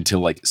until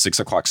like 6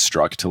 o'clock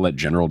struck to let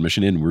general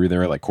admission in. We were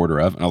there at like quarter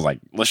of, and I was like,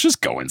 let's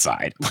just go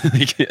inside.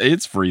 Like,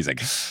 it's freezing.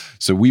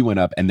 So we went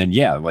up, and then,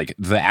 yeah, like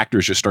the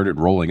actors just started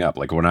rolling up.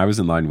 Like when I was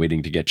in line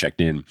waiting to get checked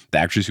in, the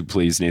actress who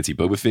plays Nancy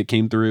Boba Fett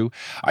came through.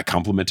 I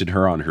complimented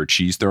her on her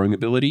cheese throwing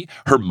ability.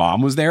 Her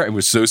mom was there. It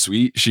was so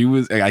sweet.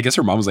 I guess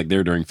her mom was like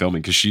there during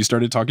filming, because she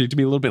started talking to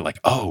me a little bit like,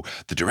 oh,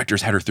 the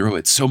directors had her throw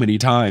it so many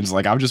times.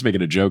 Like, I'm just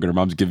making a joke, and her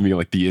mom's giving me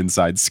like the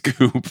inside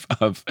scoop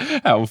of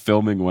how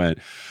filming went.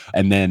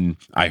 And then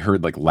I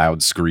heard like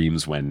loud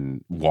screams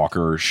when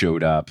Walker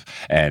showed up,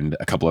 and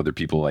a couple other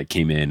people like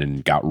came in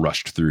and got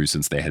rushed through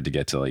since they had to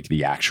get to like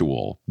the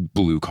actual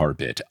blue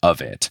carpet of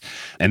it.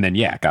 And then,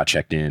 yeah, got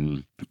checked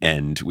in,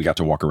 and we got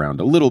to walk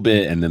around a little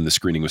bit, and then the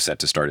screening was set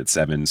to start at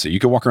 7. So you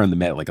could walk around the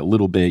Met like a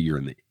little bit. You're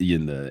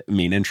in the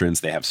main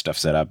entrance. They have stuff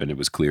set up, and it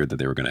was clear that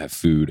they were going to have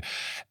food.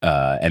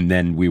 And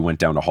then we went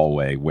down a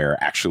hallway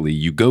where actually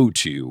you go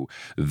to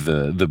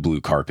the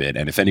blue carpet.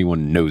 And if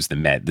anyone knows the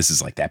Met, this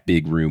is like that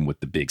big room with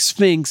the big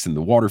Sphinx and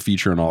the water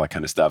feature and all that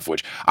kind of stuff,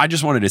 which I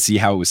just wanted to see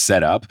how it was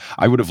set up.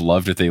 I would have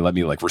loved if they let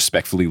me like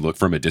respectfully look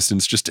from a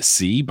distance just to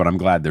see, but I'm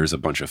glad there's a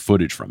bunch of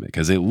footage from it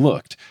because it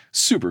looked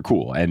super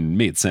cool and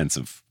made sense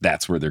of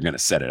that's where they're going to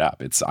set it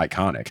up. It's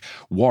iconic.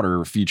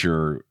 Water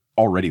feature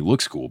already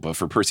looks cool, but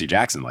for Percy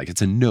Jackson, like,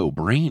 it's a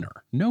no-brainer.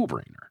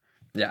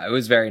 Yeah, it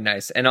was very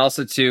nice. And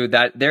also too,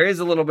 that there is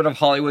a little bit of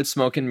Hollywood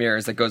smoke and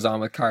mirrors that goes on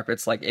with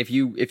carpets. Like if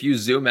you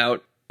zoom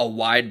out a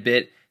wide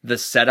bit. The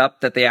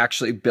setup that they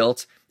actually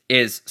built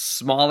is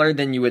smaller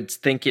than you would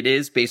think it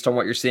is based on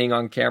what you're seeing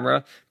on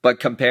camera. But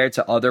compared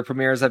to other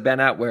premieres I've been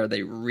at where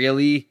they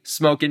really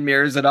smoke and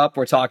mirrors it up,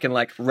 we're talking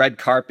like red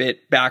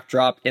carpet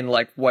backdrop in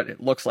like what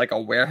it looks like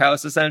a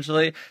warehouse,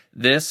 essentially.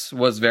 This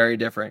was very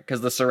different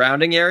because the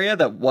surrounding area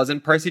that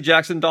wasn't Percy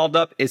Jackson dolled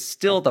up is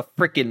still the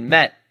freaking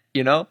Met,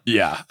 you know?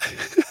 Yeah.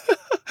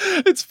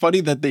 It's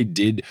funny that they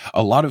did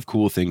a lot of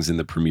cool things in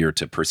the premiere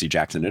to Percy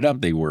Jackson it up.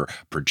 They were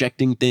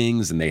projecting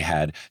things and they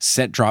had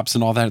set drops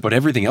and all that, but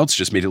everything else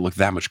just made it look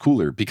that much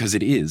cooler because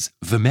it is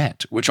the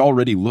Met, which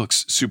already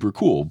looks super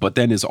cool, but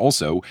then is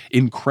also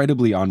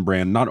incredibly on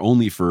brand, not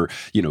only for,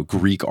 you know,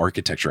 Greek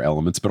architecture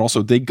elements, but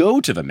also they go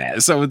to the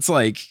Met. So it's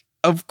like,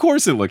 of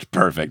course it looked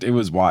perfect. It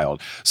was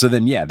wild. So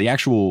then, yeah, the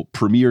actual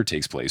premiere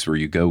takes place where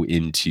you go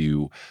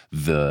into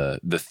the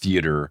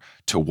theater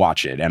to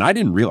watch it. And I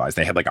didn't realize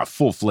they had like a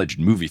full-fledged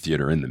movie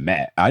theater in the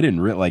Met. I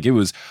didn't realize, like, it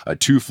was a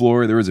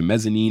 2-floor. There was a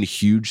mezzanine,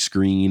 huge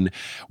screen.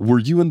 Were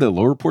you in the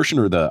lower portion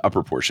or the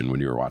upper portion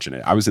when you were watching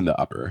it? I was in the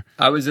upper.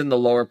 I was in the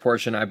lower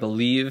portion, I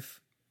believe,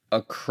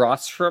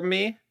 across from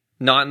me.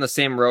 Not in the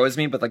same row as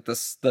me, but like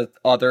the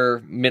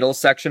other middle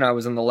section, I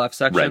was in the left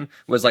section,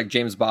 was like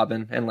James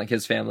Bobbin and like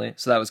his family.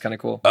 So that was kind of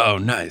cool. Oh,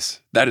 nice.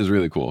 That is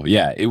really cool.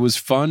 Yeah, it was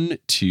fun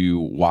to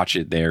watch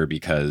it there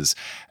because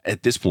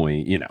at this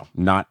point, you know,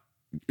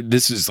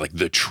 this is like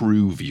the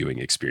true viewing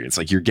experience.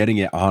 Like you're getting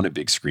it on a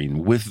big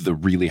screen with the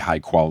really high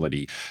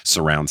quality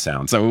surround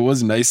sound. So it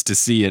was nice to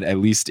see it at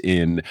least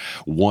in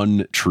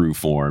one true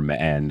form.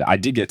 And I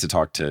did get to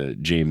talk to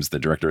James, the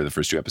director of the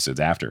first 2 episodes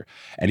after,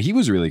 and he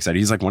was really excited.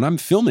 He's like, when I'm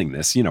filming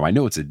this, you know, I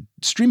know it's a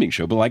streaming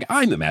show, but like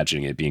I'm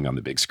imagining it being on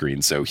the big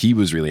screen. So he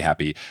was really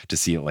happy to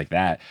see it like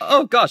that.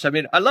 Oh gosh. I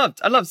mean, I loved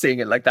seeing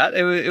it like that.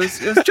 It was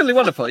truly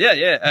wonderful.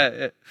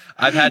 Yeah.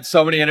 I've had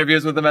so many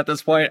interviews with him at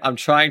this point. I'm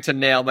trying to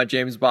nail my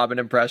James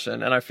Bobbin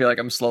impression, and I feel like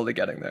I'm slowly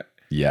getting there.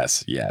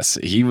 Yes.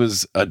 He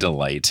was a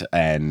delight.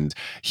 And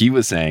he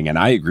was saying, and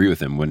I agree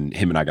with him when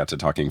him and I got to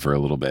talking for a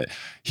little bit,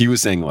 he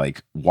was saying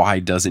like, why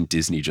doesn't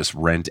Disney just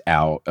rent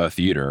out a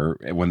theater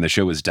when the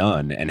show is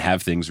done and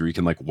have things where you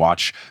can like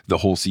watch the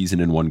whole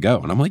season in one go?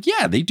 And I'm like,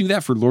 yeah, they do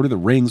that for Lord of the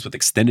Rings with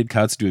extended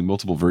cuts, doing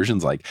multiple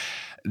versions. Like,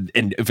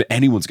 and if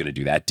anyone's going to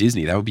do that,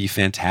 Disney, that would be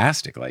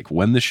fantastic. Like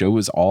when the show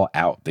is all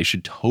out, they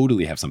should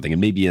totally have something.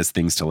 And maybe as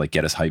things to like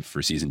get us hyped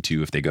for season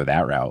 2, if they go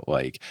that route,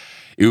 like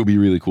it would be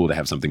really cool to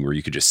have something where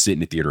you could just sit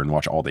in a theater and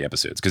watch all the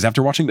episodes. Because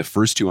after watching the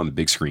first 2 on the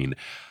big screen,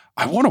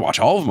 I want to watch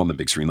all of them on the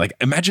big screen. Like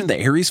imagine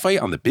the Ares fight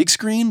on the big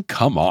screen.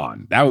 Come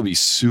on. That would be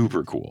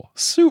super cool.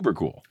 Super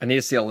cool. I need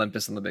to see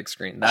Olympus on the big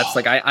screen. That's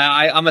like,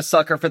 I'm a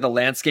sucker for the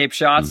landscape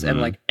shots and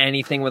like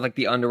anything with like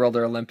the underworld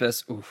or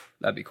Olympus. Oof,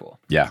 that'd be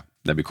cool. Yeah.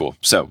 That'd be cool.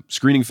 So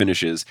screening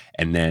finishes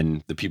and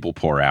then the people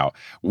pour out.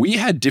 We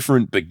had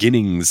different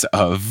beginnings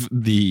of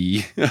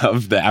the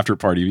after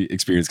party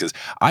experience because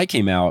I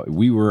came out.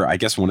 We were, I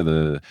guess, we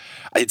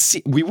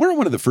weren't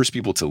one of the first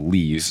people to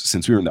leave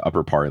since we were in the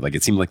upper part. Like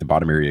it seemed like the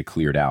bottom area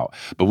cleared out.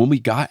 But when we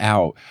got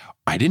out,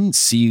 I didn't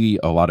see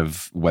a lot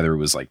of whether it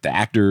was like the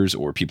actors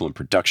or people in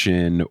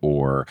production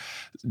or,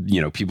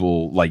 you know,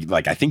 people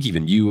like I think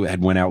even you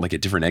had went out like a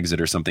different exit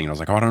or something. And I was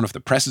like, oh, I don't know if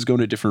the press is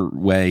going a different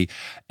way.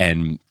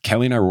 And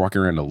Kelly and I were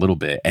walking around a little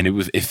bit and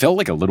it felt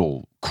like a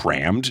little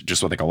crammed,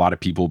 just with like a lot of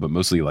people, but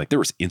mostly like there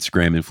was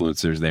Instagram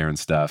influencers there and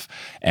stuff.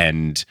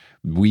 And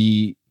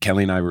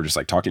Kelly and I were just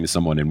like talking to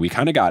someone and we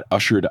kind of got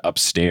ushered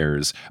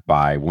upstairs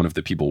by one of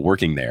the people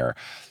working there.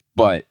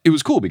 But it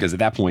was cool because at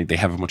that point they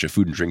have a bunch of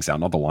food and drinks out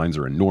and all the lines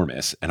are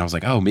enormous. And I was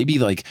like, oh, maybe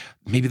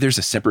there's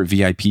a separate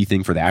VIP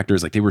thing for the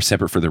actors. Like they were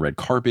separate for the red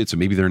carpet. So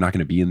maybe they're not going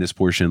to be in this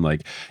portion.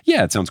 Like,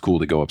 yeah, it sounds cool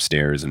to go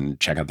upstairs and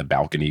check out the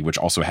balcony, which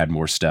also had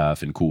more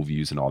stuff and cool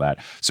views and all that.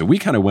 So we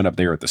kind of went up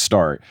there at the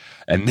start.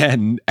 And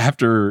then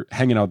after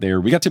hanging out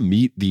there, we got to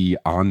meet the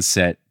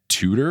on-set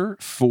tutor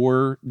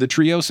for the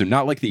trio. So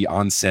not like the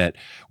onset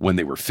when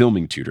they were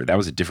filming tutor, that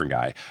was a different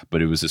guy,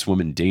 but it was this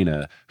woman,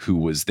 Dana, who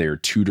was their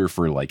tutor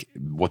for like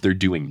what they're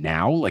doing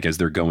now, like as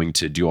they're going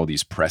to do all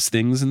these press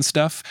things and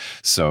stuff.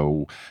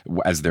 So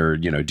as they're,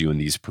 you know, doing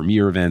these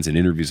premiere events and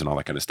interviews and all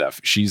that kind of stuff,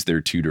 she's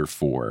their tutor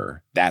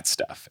for that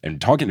stuff.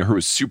 And talking to her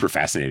was super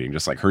fascinating.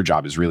 Just like her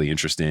job is really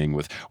interesting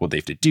with what they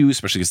have to do,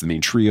 especially because the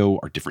main trio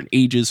are different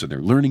ages. So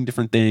they're learning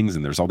different things.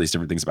 And there's all these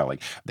different things about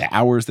like the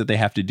hours that they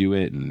have to do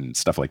it and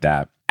stuff like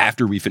that.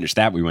 After we finished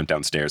that, we went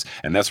downstairs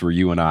and that's where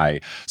you and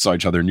I saw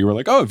each other and you were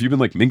like, oh, have you been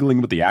like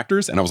mingling with the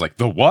actors? And I was like,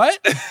 the what?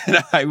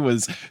 And I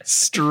was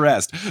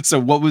stressed. So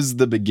what was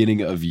the beginning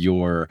of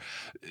your,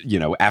 you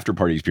know, after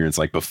party experience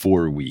like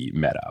before we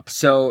met up?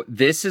 So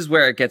this is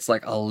where it gets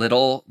like a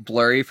little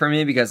blurry for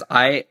me because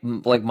my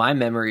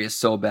memory is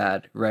so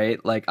bad,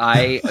 right? Like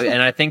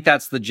and I think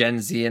that's the Gen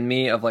Z in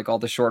me of like all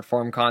the short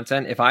form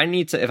content. If I'm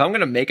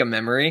going to make a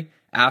memory,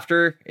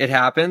 after it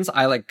happens,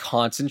 I like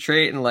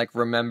concentrate and like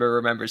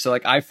remember. So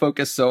like I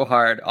focus so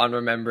hard on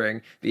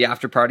remembering the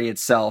after party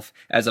itself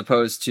as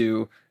opposed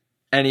to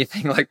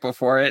anything like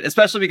before it,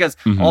 especially because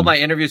all my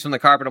interviews from the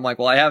carpet, I'm like,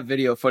 well, I have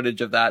video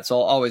footage of that, so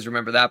I'll always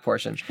remember that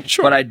portion.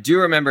 Sure. But I do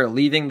remember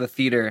leaving the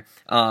theater,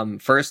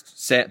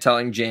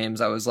 telling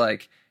James, I was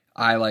like,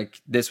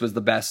 this was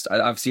the best.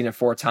 I've seen it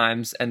 4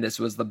 times, and this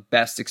was the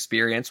best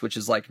experience, which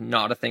is like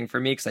not a thing for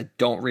me because I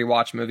don't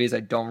rewatch movies.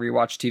 I don't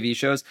rewatch TV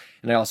shows.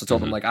 And I also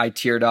told him like I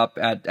teared up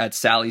at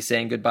Sally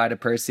saying goodbye to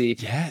Percy.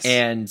 Yes.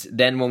 And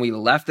then when we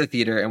left the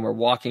theater and we're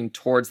walking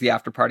towards the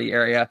after party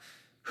area,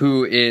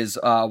 who is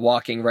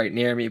walking right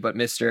near me, but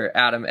Mr.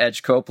 Adam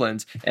Edge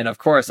Copeland. And of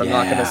course, I'm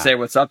not going to say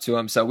what's up to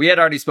him. So we had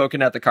already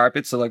spoken at the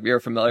carpet, so like we were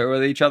familiar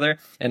with each other.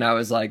 And I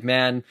was like,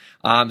 man,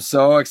 I'm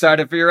so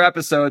excited for your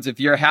episodes.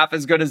 If you're half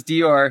as good as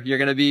Dior, you're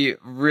going to be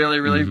really,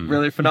 really,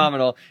 really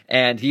phenomenal.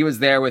 And he was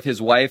there with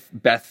his wife,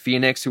 Beth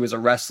Phoenix, who is a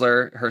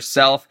wrestler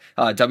herself,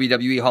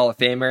 WWE Hall of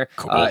Famer.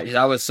 Cool.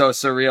 That was so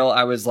surreal.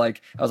 I was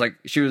like,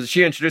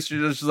 she introduced her. She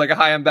was like,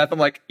 hi, I'm Beth. I'm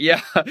like,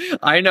 yeah,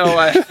 I know.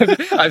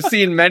 I've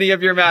seen many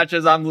of your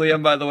matches. I'm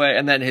Liam, by the way.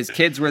 And then his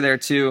kids were there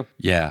too.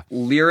 Yeah.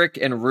 Lyric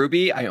and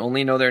Ruby. I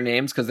only know their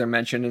names because they're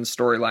mentioned in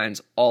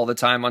storylines all the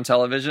time on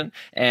television.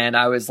 And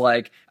I was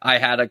like, I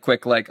had a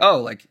quick like, oh,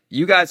 like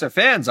you guys are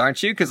fans,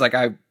 aren't you? Because like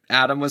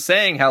Adam was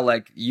saying how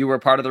like you were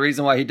part of the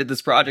reason why he did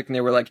this project, and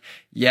they were like,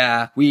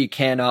 yeah, we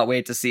cannot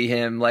wait to see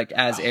him like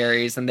as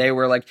Ares. And they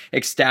were like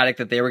ecstatic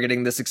that they were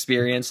getting this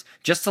experience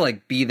just to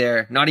like be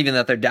there. Not even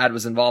that their dad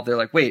was involved. They're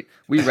like, wait,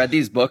 we read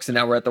these books and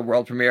now we're at the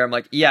world premiere. I'm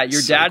like, yeah,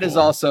 your dad is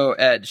also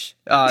Edge.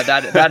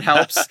 That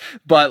helps.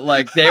 But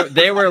like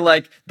they were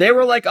like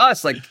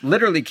us, like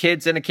literally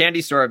kids in a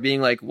candy store being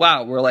like,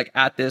 wow, we're like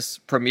at this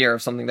premiere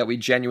of something that we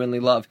genuinely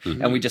love.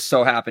 And we just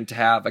so happened to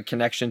have a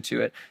connection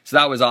to it. So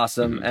that was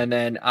awesome. And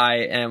then I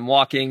am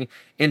walking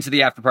into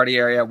the after party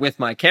area with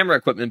my camera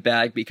equipment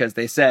bag because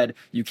they said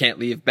you can't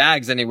leave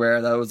bags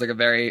anywhere. That was like a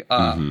very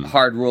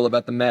hard rule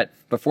about the Met.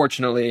 But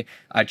fortunately,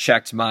 I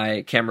checked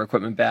my camera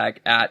equipment bag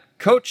at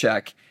Coat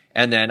Check.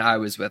 And then I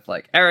was with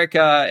like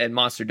Erica and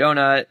Monster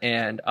Donut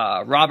and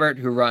Robert,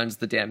 who runs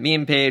the damn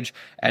meme page.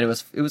 And it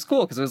was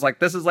cool because it was like,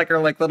 this is like our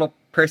like little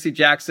Percy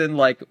Jackson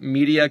like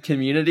media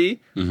community,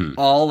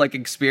 all like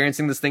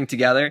experiencing this thing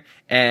together.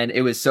 And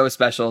it was so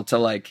special to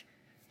like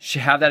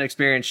have that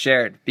experience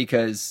shared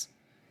because,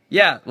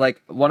 yeah,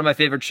 like one of my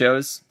favorite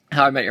shows,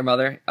 How I Met Your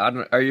Mother.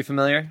 Are you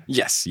familiar?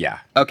 Yes, yeah.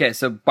 Okay,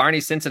 so Barney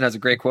Stinson has a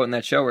great quote in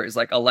that show where it's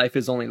like, a life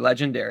is only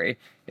legendary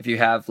if you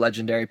have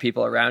legendary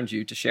people around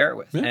you to share it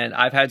with. Yeah. And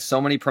I've had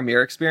so many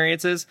premiere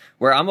experiences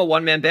where I'm a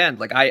one-man band.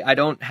 Like I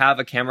don't have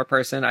a camera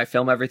person. I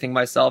film everything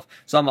myself.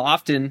 So I'm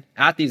often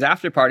at these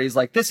after parties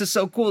like, this is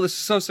so cool. This is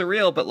so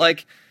surreal. But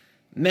like,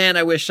 man,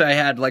 I wish I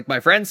had like my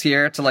friends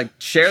here to like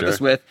share this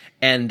with.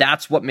 And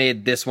that's what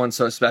made this one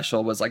so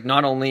special was like,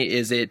 not only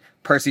is it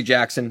Percy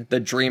Jackson, the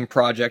Dream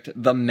Project,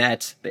 the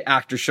Met, the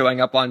actors showing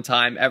up on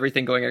time,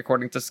 everything going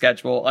according to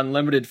schedule,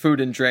 unlimited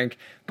food and drink,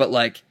 but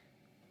like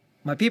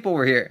my people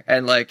were here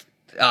and like,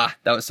 that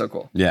was so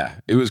cool. Yeah,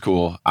 it was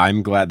cool.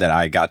 I'm glad that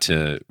I got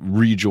to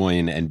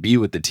rejoin and be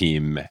with the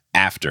team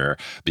after,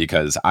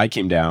 because I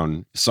came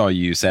down, saw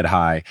you, said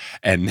hi,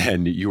 and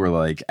then you were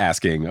like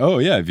asking, oh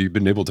yeah, have you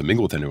been able to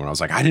mingle with anyone? I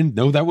was like, I didn't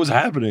know that was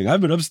happening.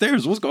 I've been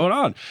upstairs. What's going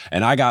on?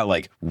 And I got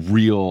like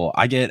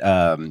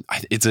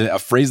it's a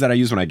phrase that I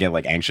use when I get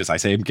like anxious. I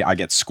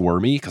get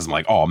squirmy because I'm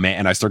like, oh man,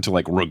 and I start to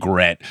like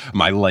regret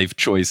my life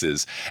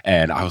choices.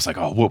 And I was like,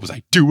 oh, what was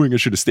I doing? I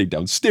should have stayed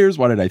downstairs.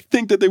 Why did I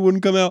think that they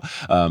wouldn't come out?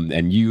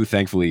 And you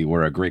thankfully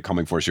were a great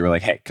calming force. You were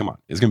like, hey, come on,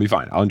 it's gonna be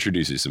fine. I'll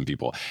introduce you to some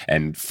people.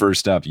 And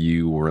first up,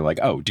 you were like,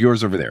 oh,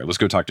 Dior's over there. Let's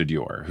go talk to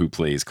Dior, who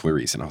plays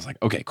Clarice. And I was like,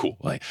 okay, cool.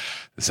 Like,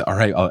 all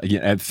right.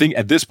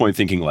 At this point,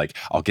 thinking like,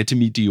 I'll get to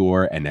meet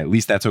Dior, and at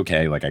least that's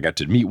okay. Like, I got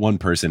to meet one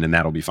person, and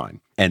that'll be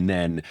fine. And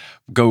then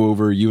go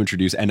over, you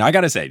introduce, and I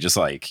gotta say, just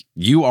like,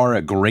 you are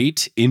a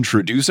great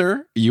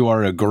introducer. You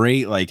are a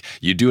great, like,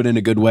 you do it in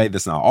a good way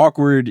that's not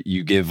awkward.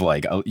 You give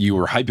like, you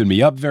were hyping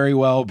me up very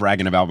well,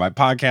 bragging about my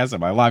podcast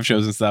and my live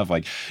shows and stuff.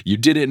 Like, you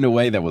did it in a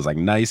way that was like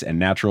nice and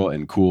natural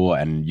and cool.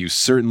 And you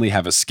certainly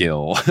have a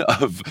skill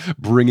of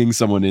bringing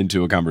someone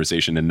into a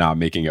conversation and not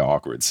making it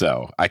awkward.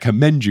 So I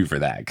commend you for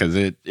that, because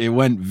it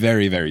went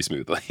very, very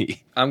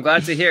smoothly. I'm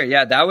glad to hear.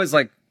 Yeah, that was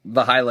like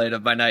the highlight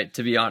of my night,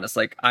 to be honest.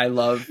 Like, I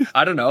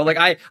don't know,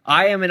 like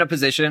I am in a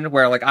position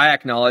where like I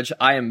acknowledge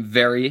I am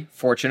very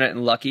fortunate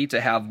and lucky to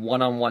have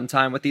one-on-one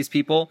time with these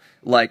people,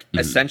 like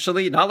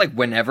essentially not like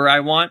whenever I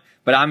want,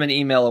 but I'm an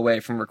email away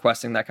from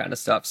requesting that kind of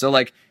stuff. So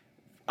like,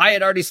 I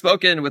had already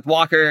spoken with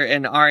Walker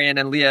and Arian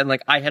and Leah, and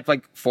like I had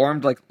like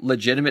formed like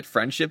legitimate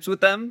friendships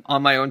with them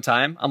on my own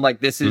time. I'm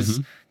like, this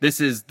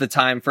is the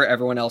time for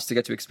everyone else to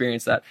get to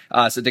experience that.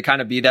 So to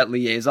kind of be that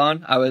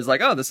liaison, I was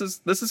like, oh, this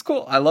is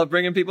cool. I love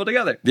bringing people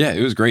together. Yeah,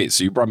 it was great.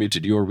 So you brought me to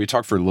Dior. We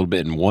talked for a little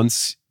bit, and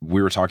once we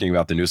were talking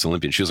about the newest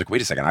Olympian, she was like,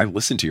 wait a second, I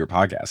listened to your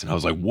podcast. And I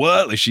was like,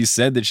 what? Like, she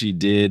said that she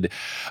did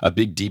a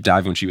big deep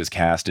dive when she was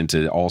cast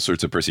into all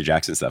sorts of Percy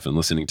Jackson stuff, and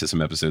listening to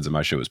some episodes of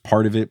my show as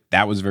part of it.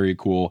 That was very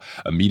cool.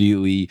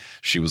 Immediately,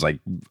 she was like,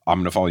 I'm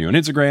going to follow you on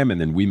Instagram.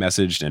 And then we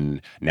messaged,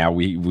 and now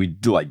we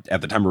do, like,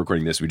 at the time of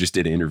recording this, we just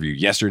did an interview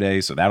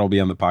yesterday. So that'll be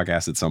on the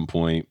podcast at some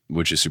point,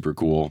 which is super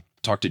cool.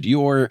 talked to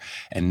Dior,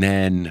 and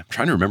then I'm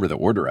trying to remember the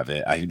order of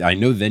it. I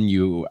know then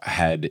you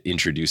had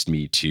introduced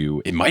me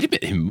to, it might have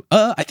been him.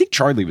 I think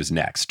Charlie was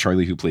next.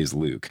 Charlie, who plays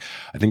Luke.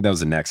 I think that was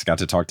the next. Got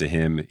to talk to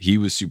him. He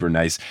was super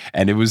nice.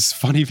 And it was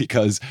funny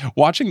because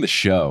watching the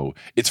show,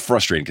 it's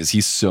frustrating because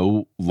he's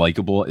so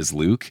likable as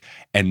Luke.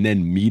 And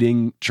then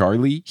meeting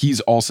Charlie,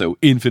 he's also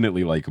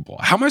infinitely likable.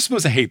 How am I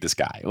supposed to hate this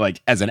guy?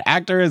 Like, as an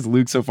actor, as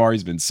Luke so far,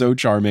 he's been so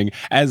charming.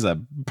 As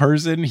a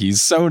person,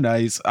 he's so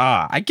nice.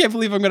 I can't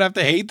believe I'm going to have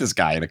to hate this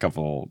guy in a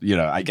couple,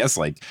 I guess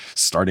like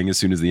starting as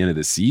soon as the end of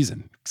the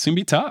season. It's going to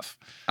be tough.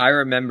 I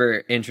remember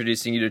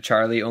introducing you to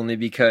Charlie only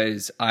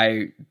because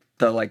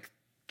the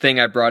thing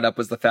I brought up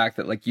was the fact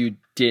that like you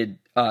did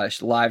a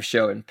live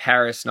show in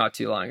Paris not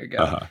too long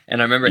ago.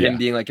 And I remember him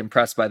being like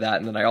impressed by that.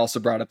 And then I also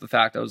brought up the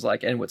fact I was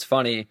like, and what's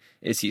funny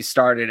is he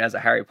started as a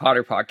Harry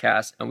Potter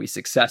podcast and we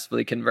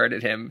successfully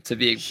converted him to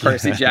being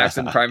Percy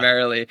Jackson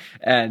primarily.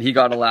 And he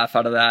got a laugh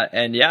out of that.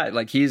 And yeah,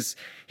 like he's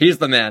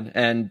the man.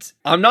 And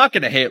I'm not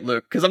going to hate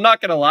Luke because I'm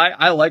not going to lie.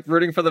 I like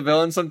rooting for the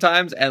villain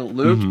sometimes. And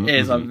Luke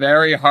is a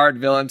very hard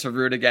villain to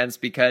root against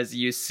because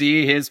you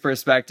see his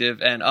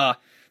perspective and,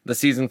 the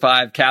season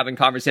 5 cabin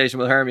conversation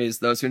with Hermes.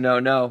 Those who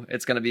know,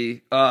 it's gonna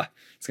be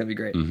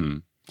great.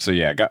 So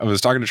yeah, I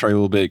was talking to Charlie a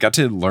little bit. Got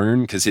to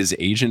learn because his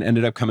agent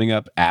ended up coming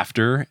up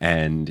after,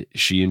 and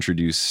she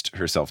introduced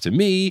herself to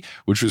me,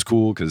 which was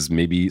cool because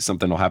maybe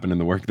something will happen in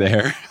the work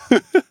there.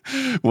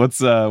 What's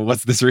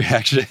this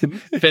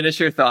reaction? Finish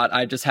your thought.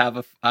 I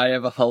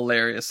have a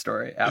hilarious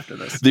story after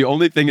this. The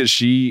only thing is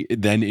she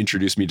then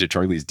introduced me to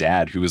Charlie's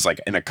dad, who was like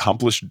an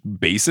accomplished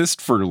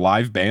bassist for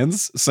live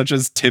bands such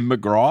as Tim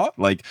McGraw.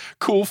 Like,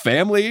 cool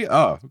family.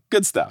 Oh,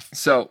 good stuff.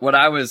 So what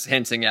I was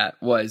hinting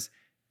at was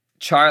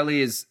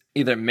Charlie's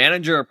either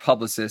manager or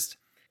publicist.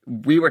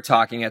 We were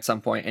talking at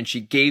some point and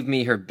she gave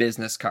me her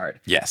business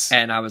card. Yes.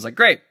 And I was like,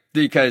 great.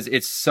 Because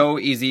it's so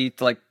easy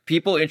to like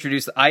people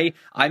introduce. I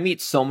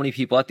meet so many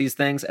people at these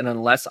things, and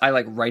unless I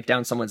like write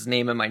down someone's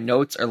name in my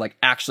notes or like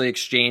actually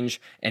exchange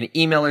an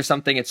email or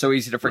something, it's so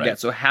easy to forget. Right.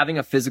 So having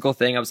a physical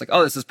thing, I was like,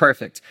 oh, this is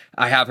perfect.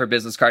 I have her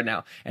business card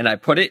now, and I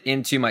put it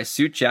into my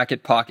suit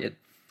jacket pocket.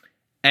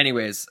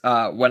 Anyways,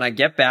 when I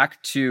get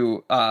back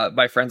to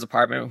my friend's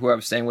apartment, who I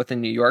was staying with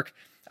in New York,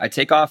 I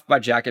take off my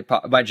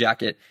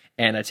jacket,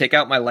 and I take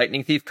out my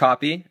Lightning Thief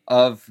copy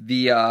of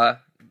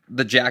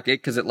the jacket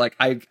because it like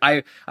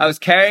I was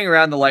carrying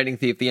around the Lightning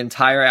Thief the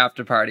entire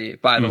after party,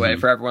 by the way,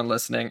 for everyone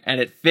listening, and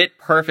it fit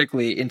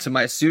perfectly into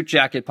my suit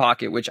jacket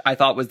pocket, which I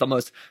thought was the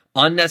most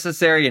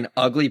unnecessary and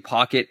ugly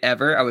pocket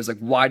ever. I was like,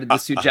 why did the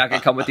suit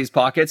jacket come with these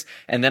pockets?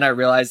 And then I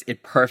realized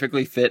it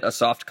perfectly fit a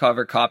soft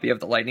cover copy of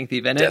the Lightning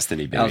Thief in it.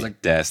 Destiny, baby. I was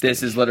like, Destiny.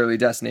 This is literally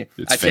destiny.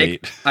 It's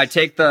fate. I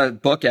take the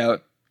book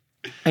out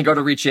and go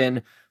to reach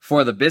in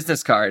for the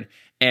business card.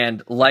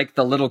 And like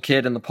the little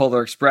kid in the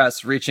Polar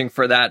Express reaching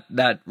for that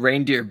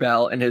reindeer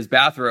bell in his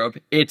bathrobe,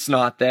 it's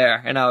not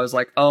there. And I was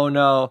like, oh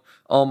no,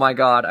 oh my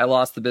God, I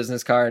lost the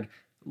business card.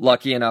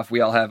 Lucky enough,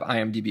 we all have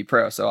IMDb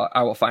Pro, so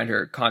I will find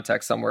her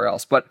contact somewhere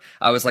else. But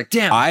I was like,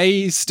 damn.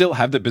 I still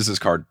have the business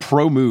card.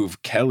 Pro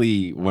move.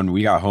 Kelly, when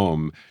we got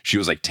home, she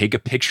was like, take a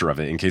picture of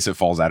it in case it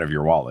falls out of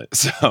your wallet.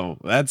 So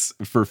that's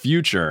for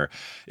future.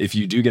 If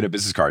you do get a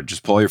business card,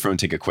 just pull your phone,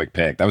 take a quick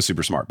pic. That was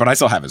super smart. But I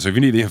still have it. So if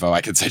you need the info,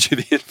 I can send you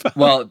the info.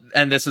 Well,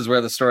 and this is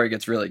where the story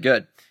gets really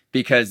good.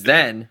 Because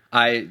then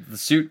the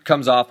suit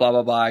comes off, blah,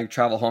 blah, blah. I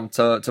travel home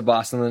to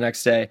Boston the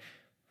next day.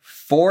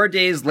 4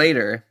 days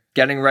later,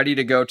 getting ready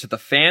to go to the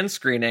fan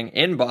screening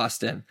in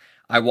Boston,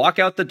 I walk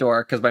out the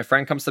door because my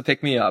friend comes to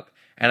pick me up,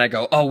 and I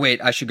go, oh, wait,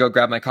 I should go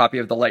grab my copy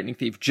of The Lightning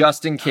Thief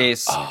just in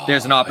case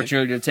there's an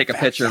opportunity to take a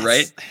picture,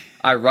 right?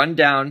 I run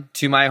down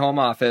to my home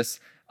office,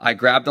 I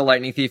grab the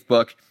Lightning Thief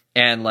book,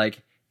 and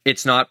like,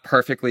 it's not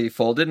perfectly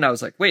folded. And I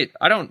was like, wait,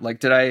 I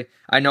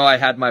know I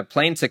had my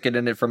plane ticket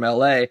in it from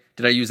LA.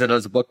 Did I use it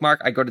as a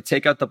bookmark? I go to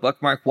take out the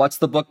bookmark. What's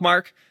the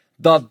bookmark?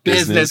 The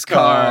business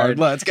card.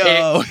 Let's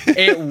go.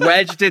 It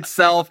wedged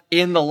itself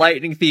in the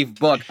Lightning Thief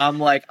book. I'm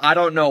like, I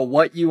don't know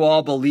what you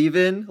all believe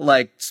in,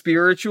 like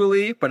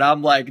spiritually, but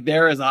I'm like,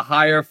 there is a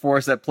higher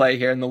force at play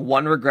here. And the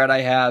one regret I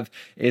have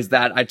is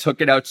that I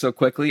took it out so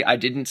quickly. I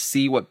didn't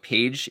see what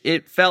page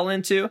it fell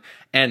into.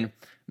 And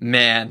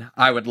man,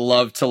 I would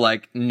love to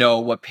like know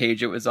what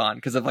page it was on.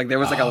 Because if like there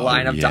was like a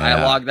line of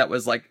dialogue that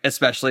was like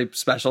especially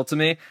special to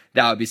me,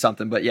 that would be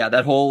something. But yeah,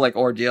 that whole like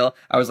ordeal,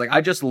 I was like, I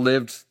just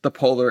lived the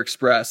Polar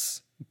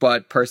Express,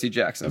 but Percy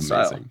Jackson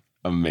style.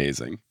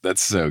 Amazing. That's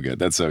so good.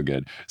 That's so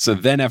good. So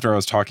then after I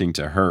was talking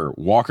to her,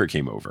 Walker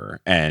came over,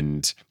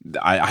 and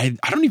I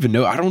don't even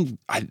know.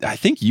 I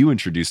think you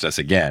introduced us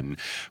again,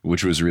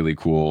 which was really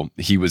cool.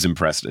 He was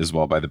impressed as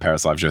well by the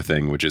Paris Live Show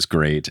thing, which is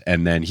great.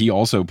 And then he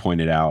also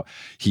pointed out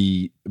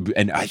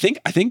I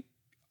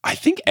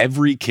think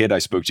every kid I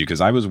spoke to,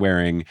 because I was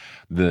wearing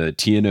the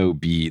TNO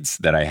beads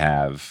that I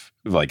have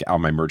like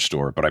on my merch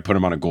store, but I put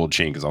them on a gold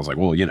chain because I was like,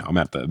 well, I'm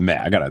at the Met,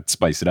 I gotta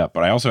spice it up.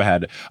 But I also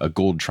had a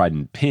gold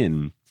trident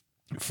pin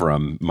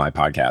from my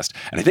podcast.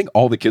 And I think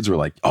all the kids were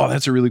like, oh,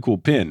 that's a really cool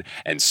pin.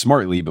 And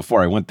smartly,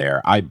 before I went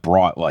there, I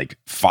brought like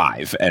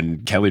 5,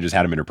 and Kelly just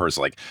had them in her purse.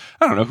 Like,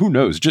 I don't know, who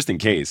knows, just in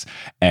case.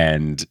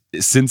 And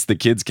since the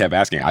kids kept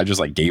asking, I just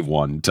like gave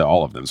one to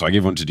all of them. So I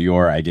gave one to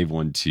Dior, I gave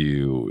one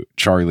to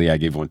Charlie, I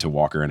gave one to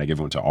Walker, and I gave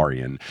one to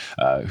Arian,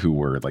 who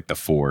were like the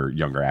 4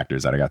 younger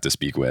actors that I got to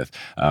speak with.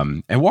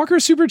 And Walker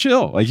is super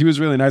chill. Like, he was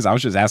really nice. I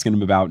was just asking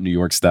him about New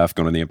York stuff,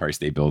 going to the Empire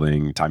State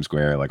Building, Times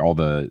Square, like all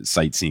the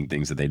sightseeing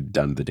things that they'd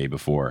done the day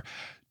before.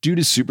 Dude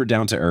is super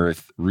down to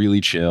earth, really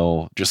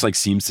chill, just like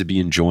seems to be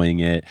enjoying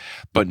it,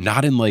 but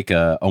not in like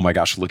a, oh my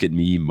gosh, look at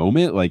me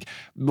moment. Like,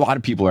 a lot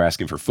of people are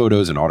asking for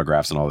photos and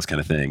autographs and all this kind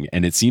of thing.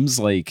 And it seems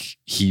like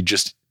he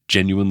just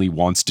genuinely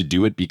wants to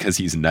do it because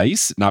he's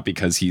nice, not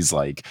because he's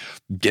like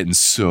getting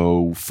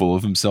so full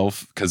of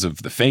himself because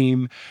of the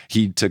fame.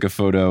 He took a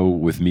photo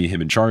with me,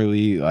 him, and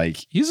Charlie. Like,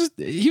 he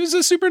was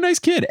a super nice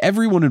kid.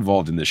 Everyone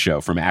involved in this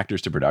show, from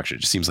actors to production,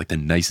 just seems like the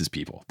nicest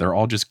people. They're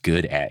all just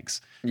good eggs.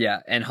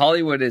 Yeah, and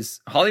Hollywood is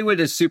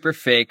super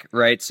fake,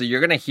 right? So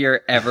you're gonna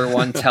hear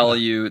everyone tell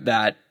you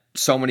that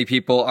so many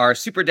people are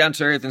super down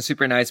to earth and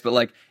super nice, but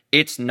like,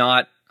 it's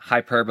not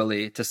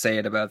hyperbole to say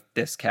it about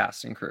this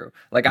cast and crew.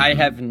 Like, I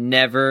have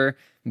never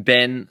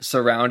been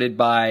surrounded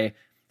by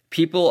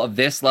people of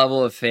this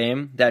level of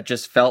fame that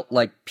just felt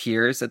like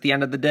peers at the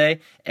end of the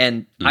day.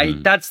 And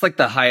that's like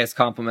the highest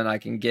compliment I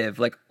can give.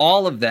 Like,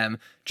 all of them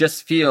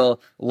just feel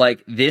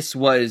like this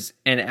was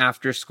an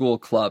after school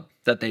club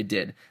that they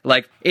did.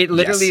 Like, it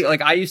literally,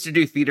 like, I used to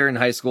do theater in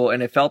high school,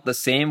 and it felt the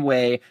same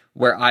way,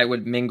 where I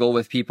would mingle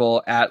with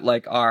people at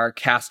like our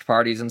cast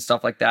parties and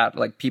stuff like that.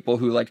 Like, people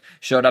who like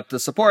showed up to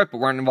support but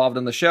weren't involved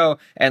in the show.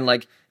 And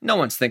like, no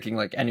one's thinking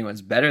like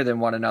anyone's better than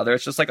one another.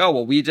 It's just like, oh,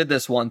 well, we did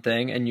this one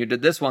thing and you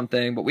did this one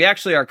thing, but we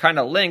actually are kind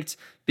of linked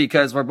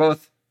because we're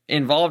both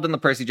involved in the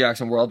Percy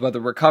Jackson world,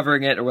 whether we're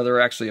covering it or whether we're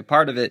actually a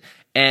part of it.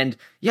 And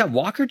yeah,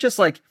 Walker just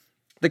like,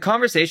 the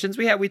conversations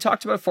we had, we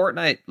talked about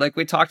Fortnite. Like,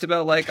 we talked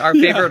about like our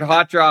favorite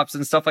hot drops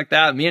and stuff like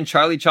that. Me and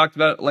Charlie talked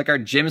about like our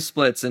gym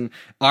splits, and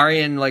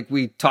Arian, like,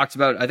 we talked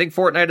about, I think,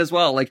 Fortnite as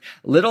well. Like,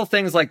 little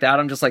things like that.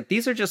 I'm just like,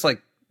 these are just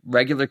like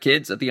regular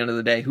kids at the end of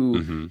the day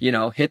who, you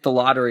know, hit the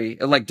lottery,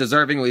 like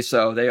deservingly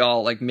so. They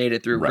all like made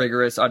it through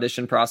rigorous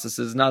audition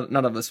processes.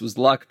 None of this was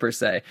luck per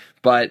se,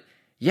 but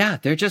yeah,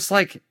 they're just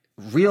like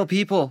real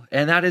people.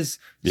 And that is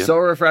so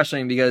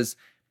refreshing, because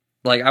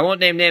like, I won't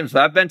name names,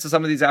 but I've been to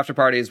some of these after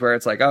parties where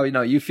it's like, oh, you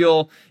know, you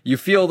feel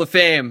the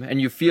fame, and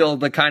you feel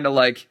the kind of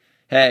like,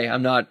 hey,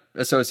 I'm not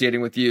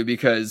associating with you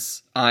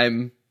because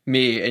I'm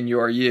me and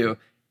you're you.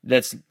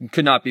 That's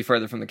could not be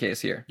further from the case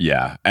here.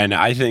 Yeah. And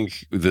I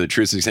think the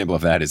truest example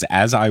of that is,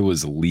 as I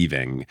was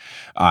leaving,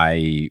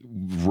 I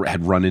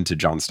had run into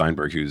John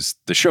Steinberg, who's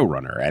the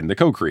showrunner and the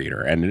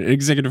co-creator and an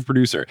executive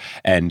producer.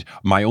 And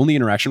my only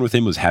interaction with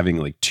him was having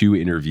like 2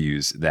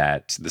 interviews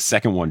that the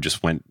second one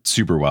just went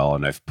super well.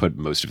 And I've put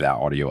most of that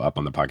audio up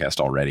on the podcast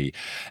already.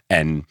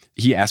 And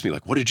he asked me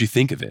like, what did you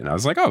think of it? And I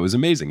was like, oh, it was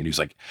amazing. And he was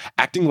like,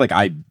 acting like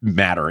I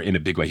matter in a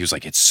big way. He was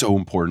like, it's so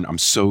important. I'm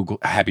so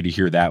happy to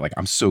hear that. Like,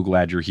 I'm so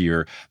glad you're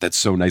here. That's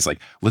so nice. Like,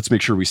 let's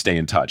make sure we stay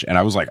in touch. And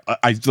I was like,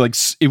 I like,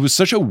 it was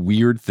such a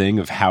weird thing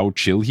of how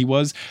chill he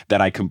was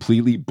that I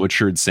completely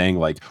butchered saying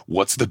like,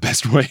 what's the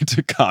best way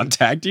to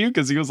contact you?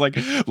 Because he was like,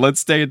 let's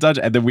stay in touch.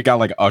 And then we got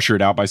like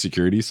ushered out by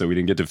security, so we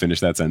didn't get to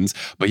finish that sentence.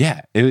 But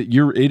yeah,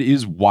 it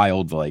is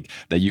wild, like,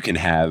 that you can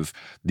have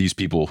these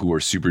people who are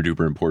super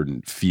duper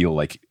important feel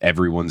like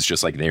everyone's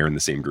just like they're in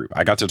the same group.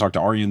 I got to talk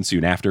to Arian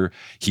soon after.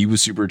 He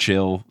was super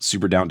chill,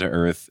 super down to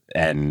earth,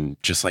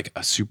 and just like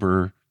a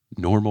super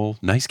normal,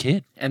 nice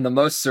kid. And the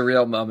most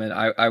surreal moment,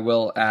 I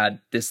will add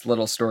this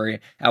little story.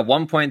 At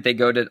one point, they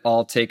go to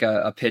all take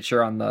a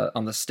picture on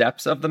the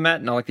steps of the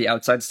Met, not like the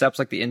outside steps,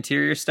 like the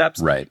interior steps.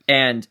 Right.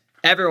 And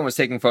everyone was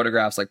taking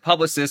photographs, like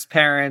publicists,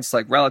 parents,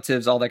 like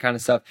relatives, all that kind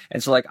of stuff.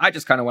 And so like, I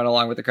just kind of went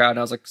along with the crowd, and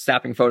I was like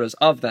snapping photos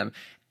of them.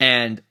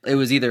 And it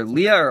was either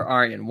Leah or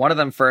Arian. One of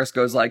them first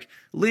goes like,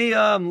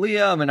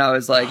 Liam. And I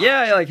was like,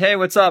 yeah, like, hey,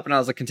 what's up? And I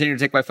was like, continue to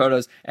take my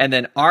photos. And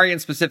then Arian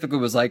specifically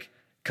was like,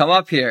 come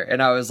up here.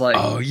 And I was like,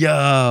 oh,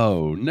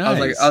 yo,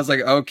 nice. I was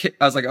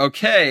like,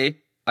 okay,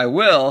 I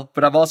will.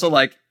 But I'm also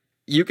like,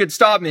 you could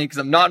stop me because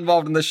I'm not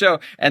involved in the show.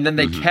 And then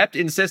they kept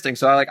insisting.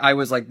 So I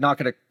was like, not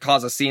going to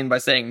cause a scene by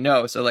saying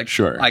no. So like,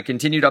 I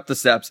continued up the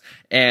steps,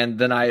 and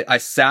then I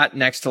sat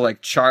next to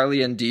like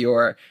Charlie and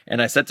Dior,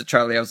 and I said to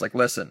Charlie, I was like,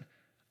 listen,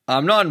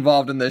 I'm not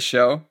involved in this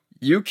show.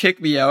 You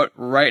kick me out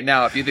right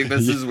now if you think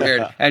this is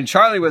weird. And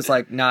Charlie was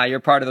like, nah, you're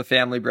part of the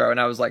family, bro. And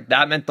I was like,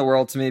 that meant the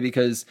world to me,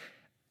 because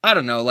I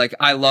don't know, like,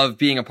 I love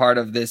being a part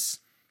of this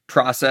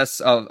process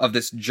of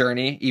this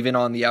journey, even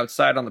on the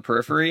outside, on the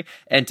periphery,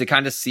 and to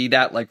kind of see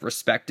that like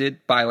respected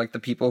by like the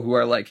people who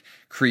are like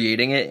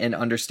creating it and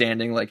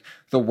understanding like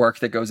the work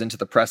that goes into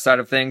the press side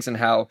of things, and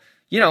how,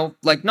 you know,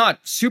 like, not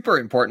super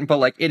important, but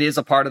like it is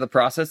a part of the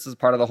process, it's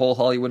part of the whole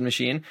Hollywood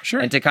machine. Sure.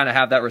 And to kind of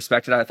have that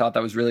respected, I thought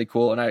that was really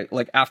cool. And I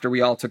like, after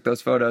we all took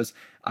those photos,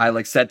 I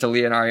like said to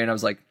Leah and Arian, I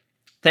was like,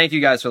 thank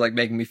you guys for like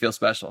making me feel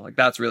special. Like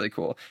that's really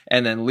cool.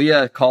 And then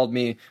Leah called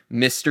me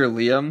Mr.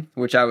 Liam,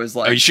 which I was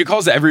like, she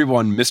calls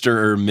everyone Mr.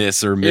 or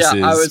Miss or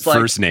Mrs.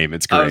 first name.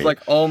 It's great. I was like,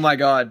 oh my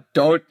God,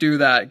 don't do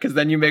that. Cause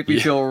then you make me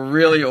feel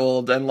really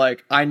old. And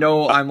like, I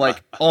know I'm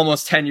like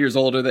almost 10 years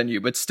older than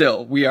you, but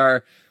still we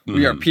are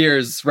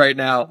peers right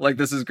now. Like,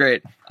 this is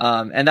great.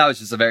 And that was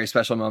just a very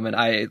special moment.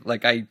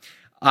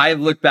 I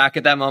look back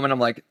at that moment. I'm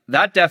like,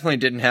 that definitely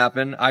didn't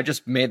happen. I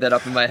just made that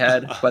up in my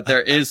head, but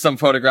there is some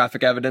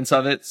photographic evidence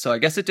of it. So I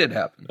guess it did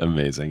happen.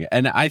 Amazing.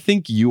 And I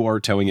think you are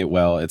towing it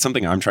well. It's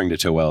something I'm trying to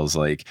tow well is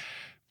like,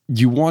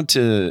 you want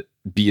to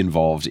be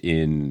involved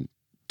in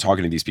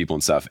talking to these people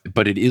and stuff,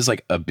 but it is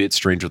like a bit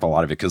strange with a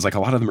lot of it because like a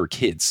lot of them are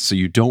kids, so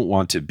you don't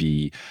want to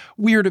be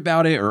weird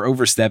about it or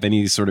overstep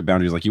any sort of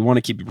boundaries. Like you want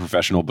to keep it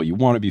professional, but you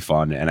want to be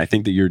fun, and I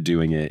think that you're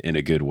doing it in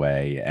a good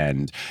way.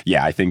 And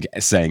yeah, I think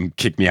saying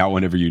kick me out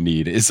whenever you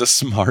need is a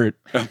smart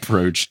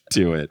approach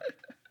to it.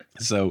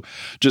 So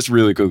just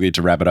really quickly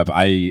to wrap it up,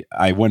 I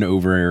went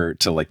over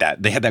to like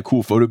that. They had that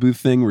cool photo booth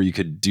thing where you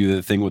could do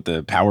the thing with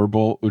the power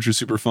bolt, which was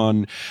super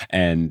fun.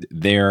 And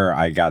there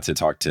I got to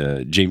talk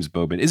to James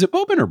Bobin. Is it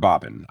Bobin or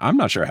Bobbin? I'm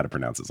not sure how to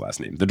pronounce his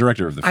last name. The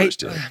director of the first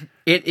two.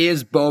 It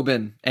is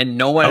Bobin, and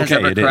no one has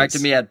ever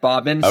corrected me at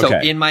Bobbin. So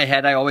in my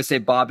head, I always say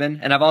Bobbin.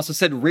 And I've also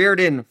said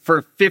Reardon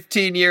for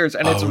 15 years,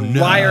 and it's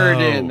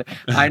Riordan.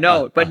 I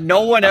know, but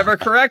no one ever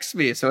corrects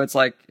me. So it's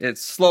like,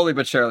 it's slowly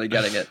but surely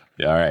getting it.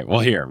 Yeah, all right. Well,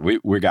 here,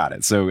 we got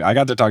it. So I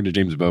got to talk to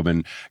James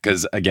Bobin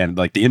because, again,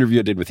 like the interview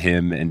I did with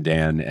him and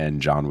Dan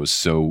and John was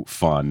so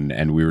fun.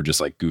 And we were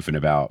just like goofing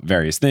about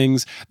various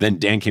things. Then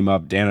Dan came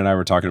up. Dan and I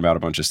were talking about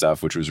a bunch of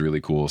stuff, which was really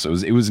cool. So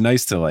it was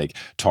nice to like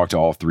talk to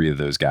all three of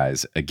those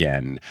guys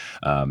again.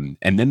 And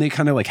then they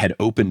kind of like had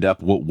opened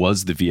up what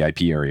was the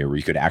VIP area where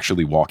you could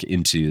actually walk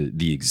into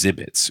the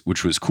exhibits,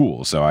 which was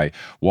cool. So I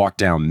walked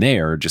down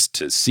there just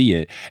to see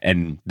it.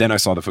 And then I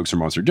saw the folks from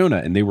Monster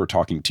Donut, and they were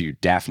talking to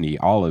Daphne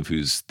Olive,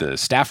 who's the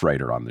staff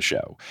writer on the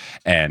show.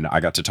 And I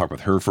got to talk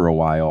with her for a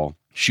while.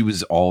 She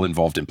was all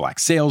involved in Black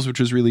sales, which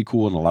was really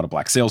cool. And a lot of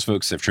Black sales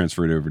folks have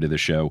transferred over to the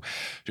show.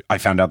 I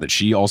found out that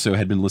she also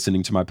had been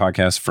listening to my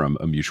podcast from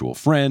a mutual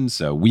friend.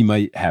 So we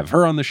might have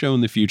her on the show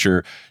in the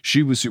future.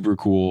 She was super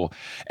cool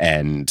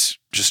and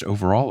just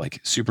overall like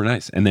super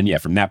nice. And then, yeah,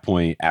 from that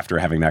point, after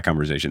having that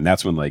conversation,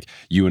 that's when like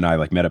you and I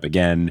like met up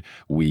again.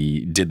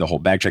 We did the whole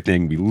bag check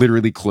thing. We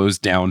literally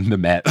closed down the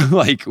Met.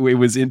 Like it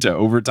was into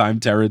overtime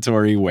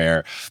territory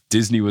where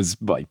Disney was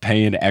like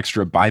paying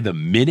extra by the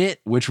minute,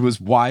 which was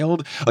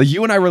wild. Like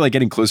you and I were like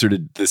getting closer to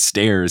the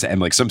stairs,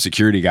 and like some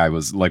security guy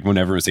was like,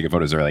 whenever I was taking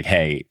photos, they're like,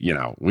 hey, you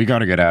know, we got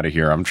to get out of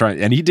here. I'm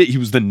trying. And he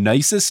was the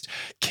nicest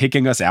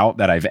kicking us out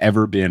that I've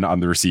ever been on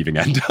the receiving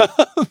end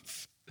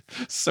of.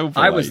 So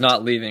polite. I was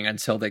not leaving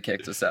until they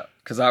kicked us out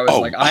because I was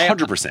like,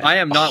 100%. I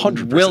am not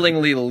 100%.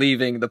 Willingly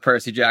leaving the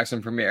Percy Jackson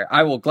premiere.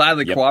 I will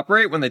gladly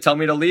cooperate when they tell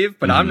me to leave,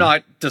 but I'm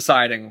not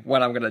deciding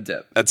when I'm going to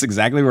dip. That's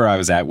exactly where I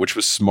was at, which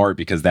was smart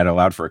because that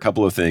allowed for a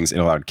couple of things. It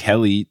allowed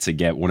Kelly to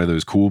get one of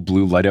those cool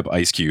blue light up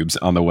ice cubes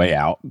on the way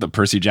out, the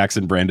Percy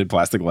Jackson branded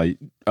plastic light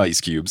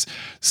ice cubes,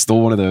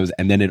 stole one of those.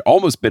 And then it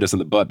almost bit us in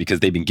the butt because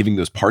they've been giving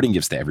those parting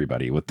gifts to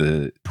everybody with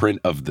the print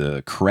of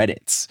the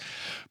credits.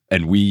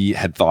 And we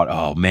had thought,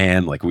 oh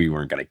man, like we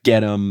weren't going to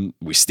get them.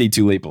 We stayed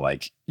too late, but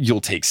like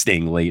you'll take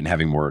staying late and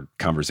having more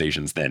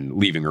conversations than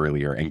leaving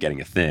earlier and getting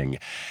a thing.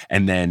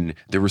 And then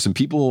there were some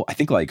people, I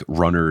think like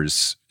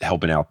runners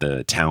helping out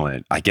the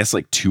talent. I guess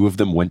like two of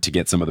them went to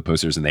get some of the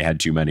posters and they had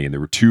too many and there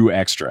were two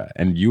extra.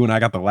 And you and I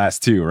got the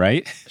last two,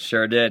 right?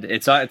 Sure did.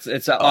 It's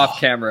off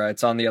camera.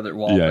 It's on the other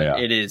wall. Yeah.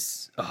 It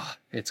is.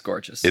 It's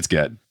gorgeous. It's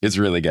good. It's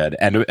really good.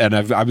 And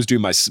I was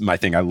doing my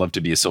thing. I love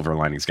to be a silver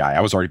linings guy. I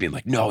was already being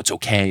like, no, it's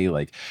okay.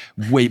 Like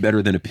way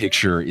better than a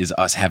picture is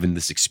us having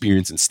this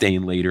experience and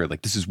staying later.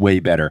 Like this is way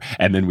better.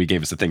 And then we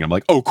gave us a thing. I'm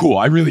like, oh, cool.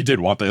 I really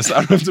did want this. I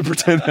don't have to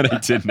pretend that I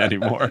didn't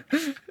anymore.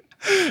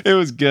 It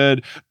was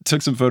good.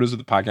 Took some photos with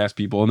the podcast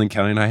people, and then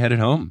Kelly and I headed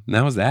home. And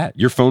that was that.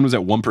 Your phone was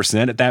at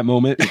 1% at that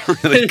moment,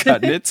 really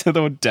cutting it to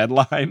the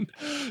deadline.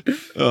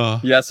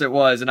 Yes, it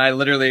was. And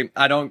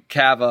I don't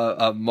have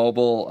a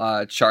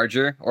mobile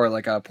charger or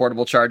like a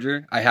portable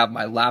charger. I have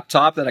my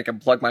laptop that I can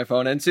plug my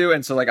phone into.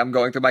 And so like I'm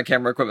going through my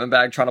camera equipment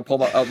bag trying to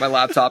pull out my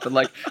laptop and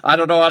like, I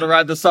don't know how to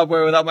ride the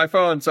subway without my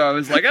phone. So I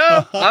was like,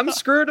 I'm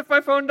screwed if my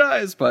phone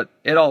dies, but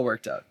it all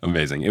worked out.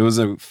 Amazing. It was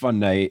a fun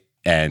night.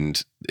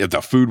 And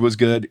the food was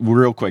good.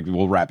 Real quick,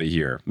 we'll wrap it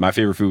here. My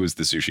favorite food was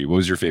the sushi. What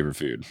was your favorite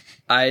food?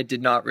 I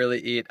did not really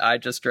eat. I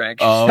just drank.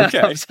 Oh,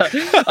 okay.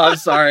 I'm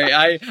sorry.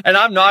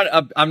 I'm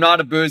not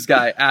a booze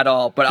guy at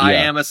all, but I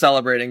am a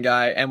celebrating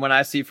guy. And when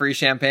I see free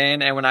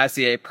champagne and when I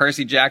see a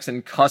Percy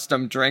Jackson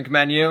custom drink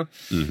menu,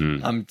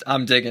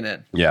 I'm digging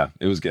it. Yeah,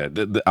 it was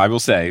good. I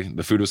will say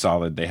the food was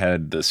solid. They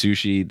had the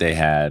sushi. They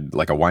had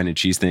like a wine and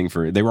cheese thing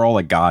they were all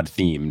like God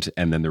themed.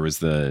 And then there was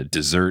the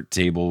dessert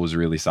table was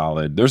really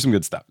solid. There's some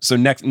good stuff. So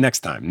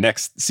next time,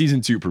 next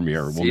season 2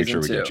 premiere, we'll make sure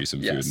we get you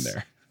some food in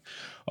there.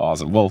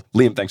 Awesome. Well,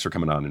 Liam, thanks for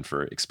coming on and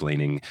for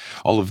explaining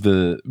all of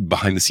the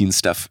behind the scenes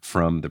stuff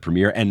from the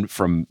premiere, and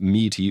from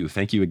me to you.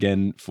 Thank you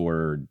again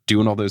for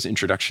doing all those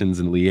introductions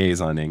and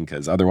liaisoning,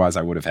 because otherwise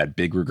I would have had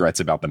big regrets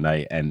about the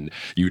night. And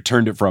you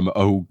turned it from,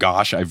 oh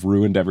gosh, I've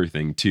ruined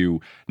everything, to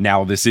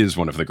now this is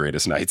one of the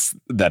greatest nights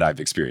that I've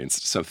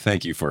experienced. So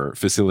thank you for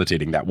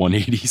facilitating that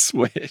 180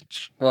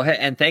 switch. Well,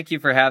 and thank you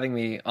for having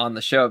me on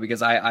the show,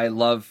 because I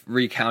love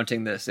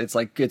recounting this. It's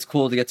like, it's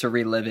cool to get to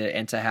relive it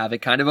and to have it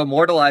kind of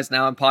immortalized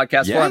now in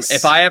podcast form.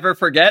 If I ever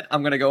forget,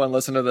 I'm going to go and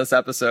listen to this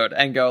episode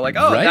and go like,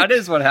 oh, that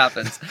is what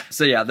happens.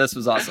 So yeah, this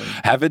was awesome.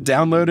 Have it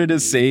downloaded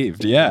as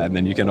saved. Yeah. And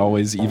then you can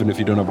always, even if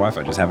you don't have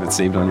Wi-Fi, just have it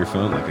saved on your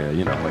phone, like a,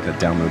 like a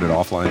downloaded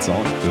offline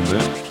song. Boom,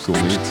 boom. Cool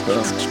beats.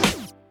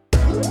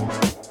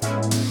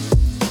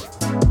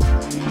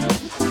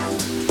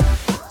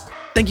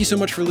 Thank you so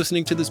much for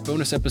listening to this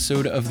bonus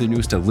episode of The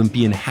Newest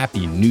Olympian.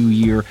 Happy New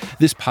Year.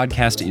 This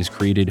podcast is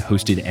created,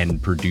 hosted,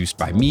 and produced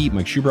by me,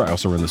 Mike Schubert. I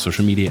also run the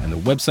social media and the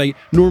website.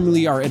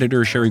 Normally, our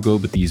editor is Sherry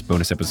Globe, but these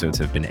bonus episodes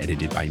have been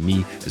edited by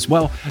me as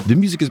well. The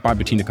music is by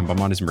Bettina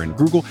Kampaman and Miranda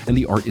Grugel, and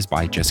the art is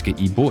by Jessica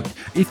E. Boyd.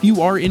 If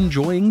you are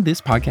enjoying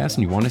this podcast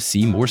and you want to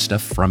see more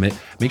stuff from it,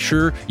 make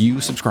sure you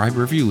subscribe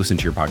wherever you listen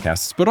to your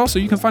podcasts. But also,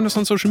 you can find us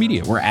on social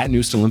media. We're at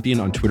Newest Olympian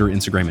on Twitter,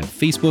 Instagram, and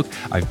Facebook.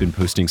 I've been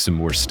posting some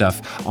more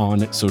stuff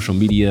on social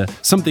media.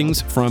 Some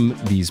things from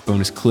these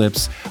bonus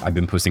clips. I've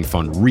been posting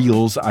fun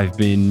reels. I've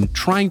been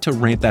trying to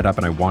ramp that up,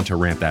 and I want to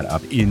ramp that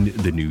up in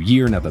the new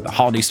year now that the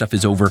holiday stuff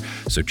is over.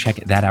 So check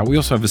that out. We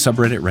also have a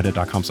subreddit,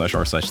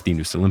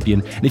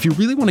 reddit.com/r/thenewestolympian. And if you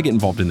really want to get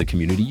involved in the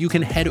community, you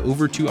can head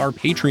over to our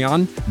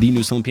Patreon,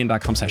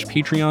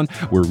 thenewestolympian.com/Patreon,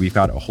 where we've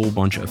got a whole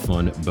bunch of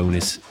fun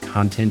bonus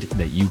content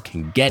that you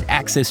can get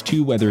access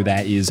to, whether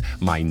that is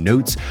my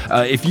notes.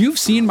 If you've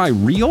seen my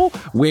reel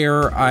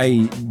where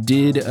I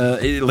did,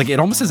 it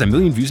almost has 1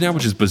 million views now,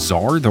 which is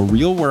bizarre. The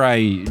reel where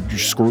I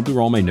scrolled through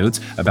all my notes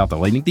about the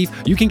Lightning Thief,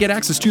 you can get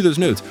access to those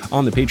notes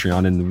on the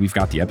Patreon, and we've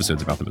got the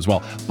episodes about them as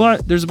well.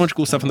 But there's a bunch of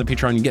cool stuff on the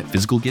Patreon. You can get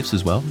physical gifts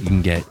as well. You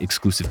can get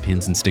exclusive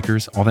pins and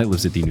stickers. All that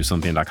lives at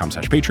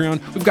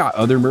thenewestolympian.com/Patreon. We've got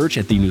other merch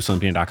at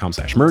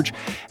thenewestolympian.com/merch.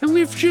 And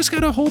we've just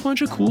got a whole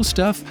bunch of cool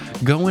stuff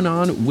going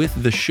on with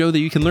the show that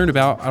you can learn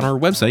about on our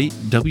website,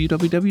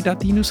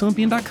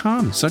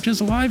 www.thenewestolympian.com, such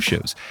as live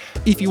shows.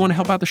 If you want to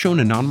help out the show in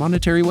a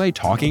non-monetary way,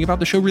 talking about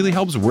the show really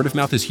helps. Word of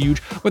mouth is huge.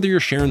 Whether you're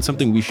sharing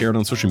something we shared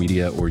on social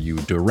media, or you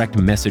direct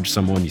message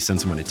someone, you send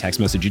someone a text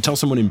message, you tell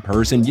someone in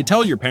person, you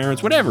tell your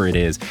parents, whatever it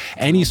is,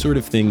 any sort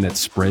of thing that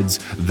spreads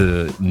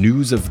the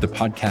news of the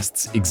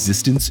podcast's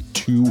existence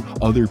to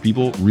other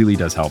people really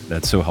does help.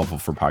 That's so helpful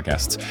for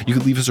podcasts. You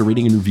could leave us a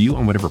rating and review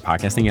on whatever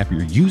podcasting app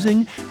you're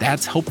using.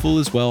 That's helpful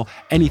as well.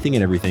 Anything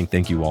and everything.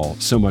 Thank you all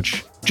so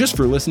much just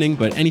for listening,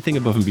 but anything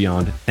above and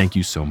beyond, thank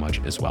you so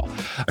much as well.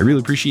 I really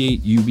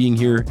appreciate you being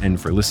here and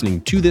for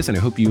listening to this, and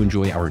I hope you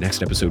enjoy our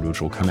next episode,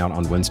 which will come out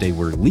on Wednesday,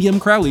 where Liam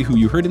Crowley, who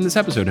you heard in this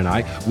episode, and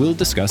I will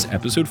discuss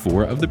episode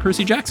 4 of The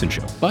Percy Jackson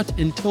Show. But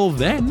until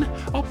then,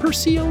 I'll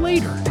Percy you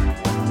later.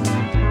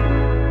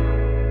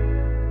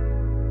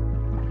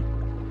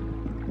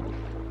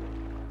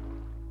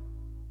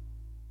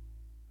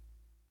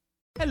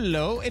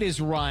 Hello, it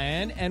is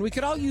Ryan, and we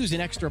could all use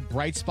an extra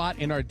bright spot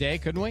in our day,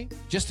 couldn't we?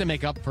 Just to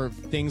make up for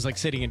things like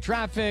sitting in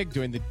traffic,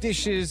 doing the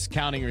dishes,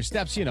 counting your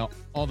steps,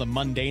 all the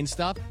mundane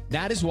stuff.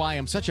 That is why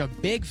I'm such a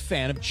big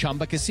fan of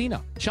Chumba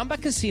Casino. Chumba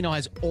Casino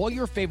has all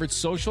your favorite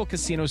social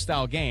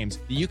casino-style games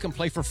that you can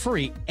play for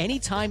free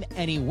anytime,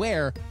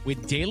 anywhere,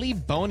 with daily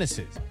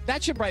bonuses.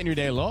 That should brighten your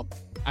day a little.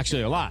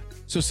 Actually, a lot.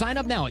 So sign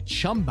up now at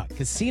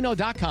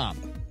ChumbaCasino.com.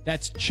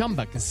 That's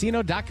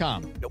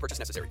ChumbaCasino.com. No purchase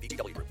necessary.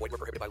 VGW Group. Void where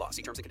prohibited by law.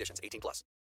 See terms and conditions. 18+.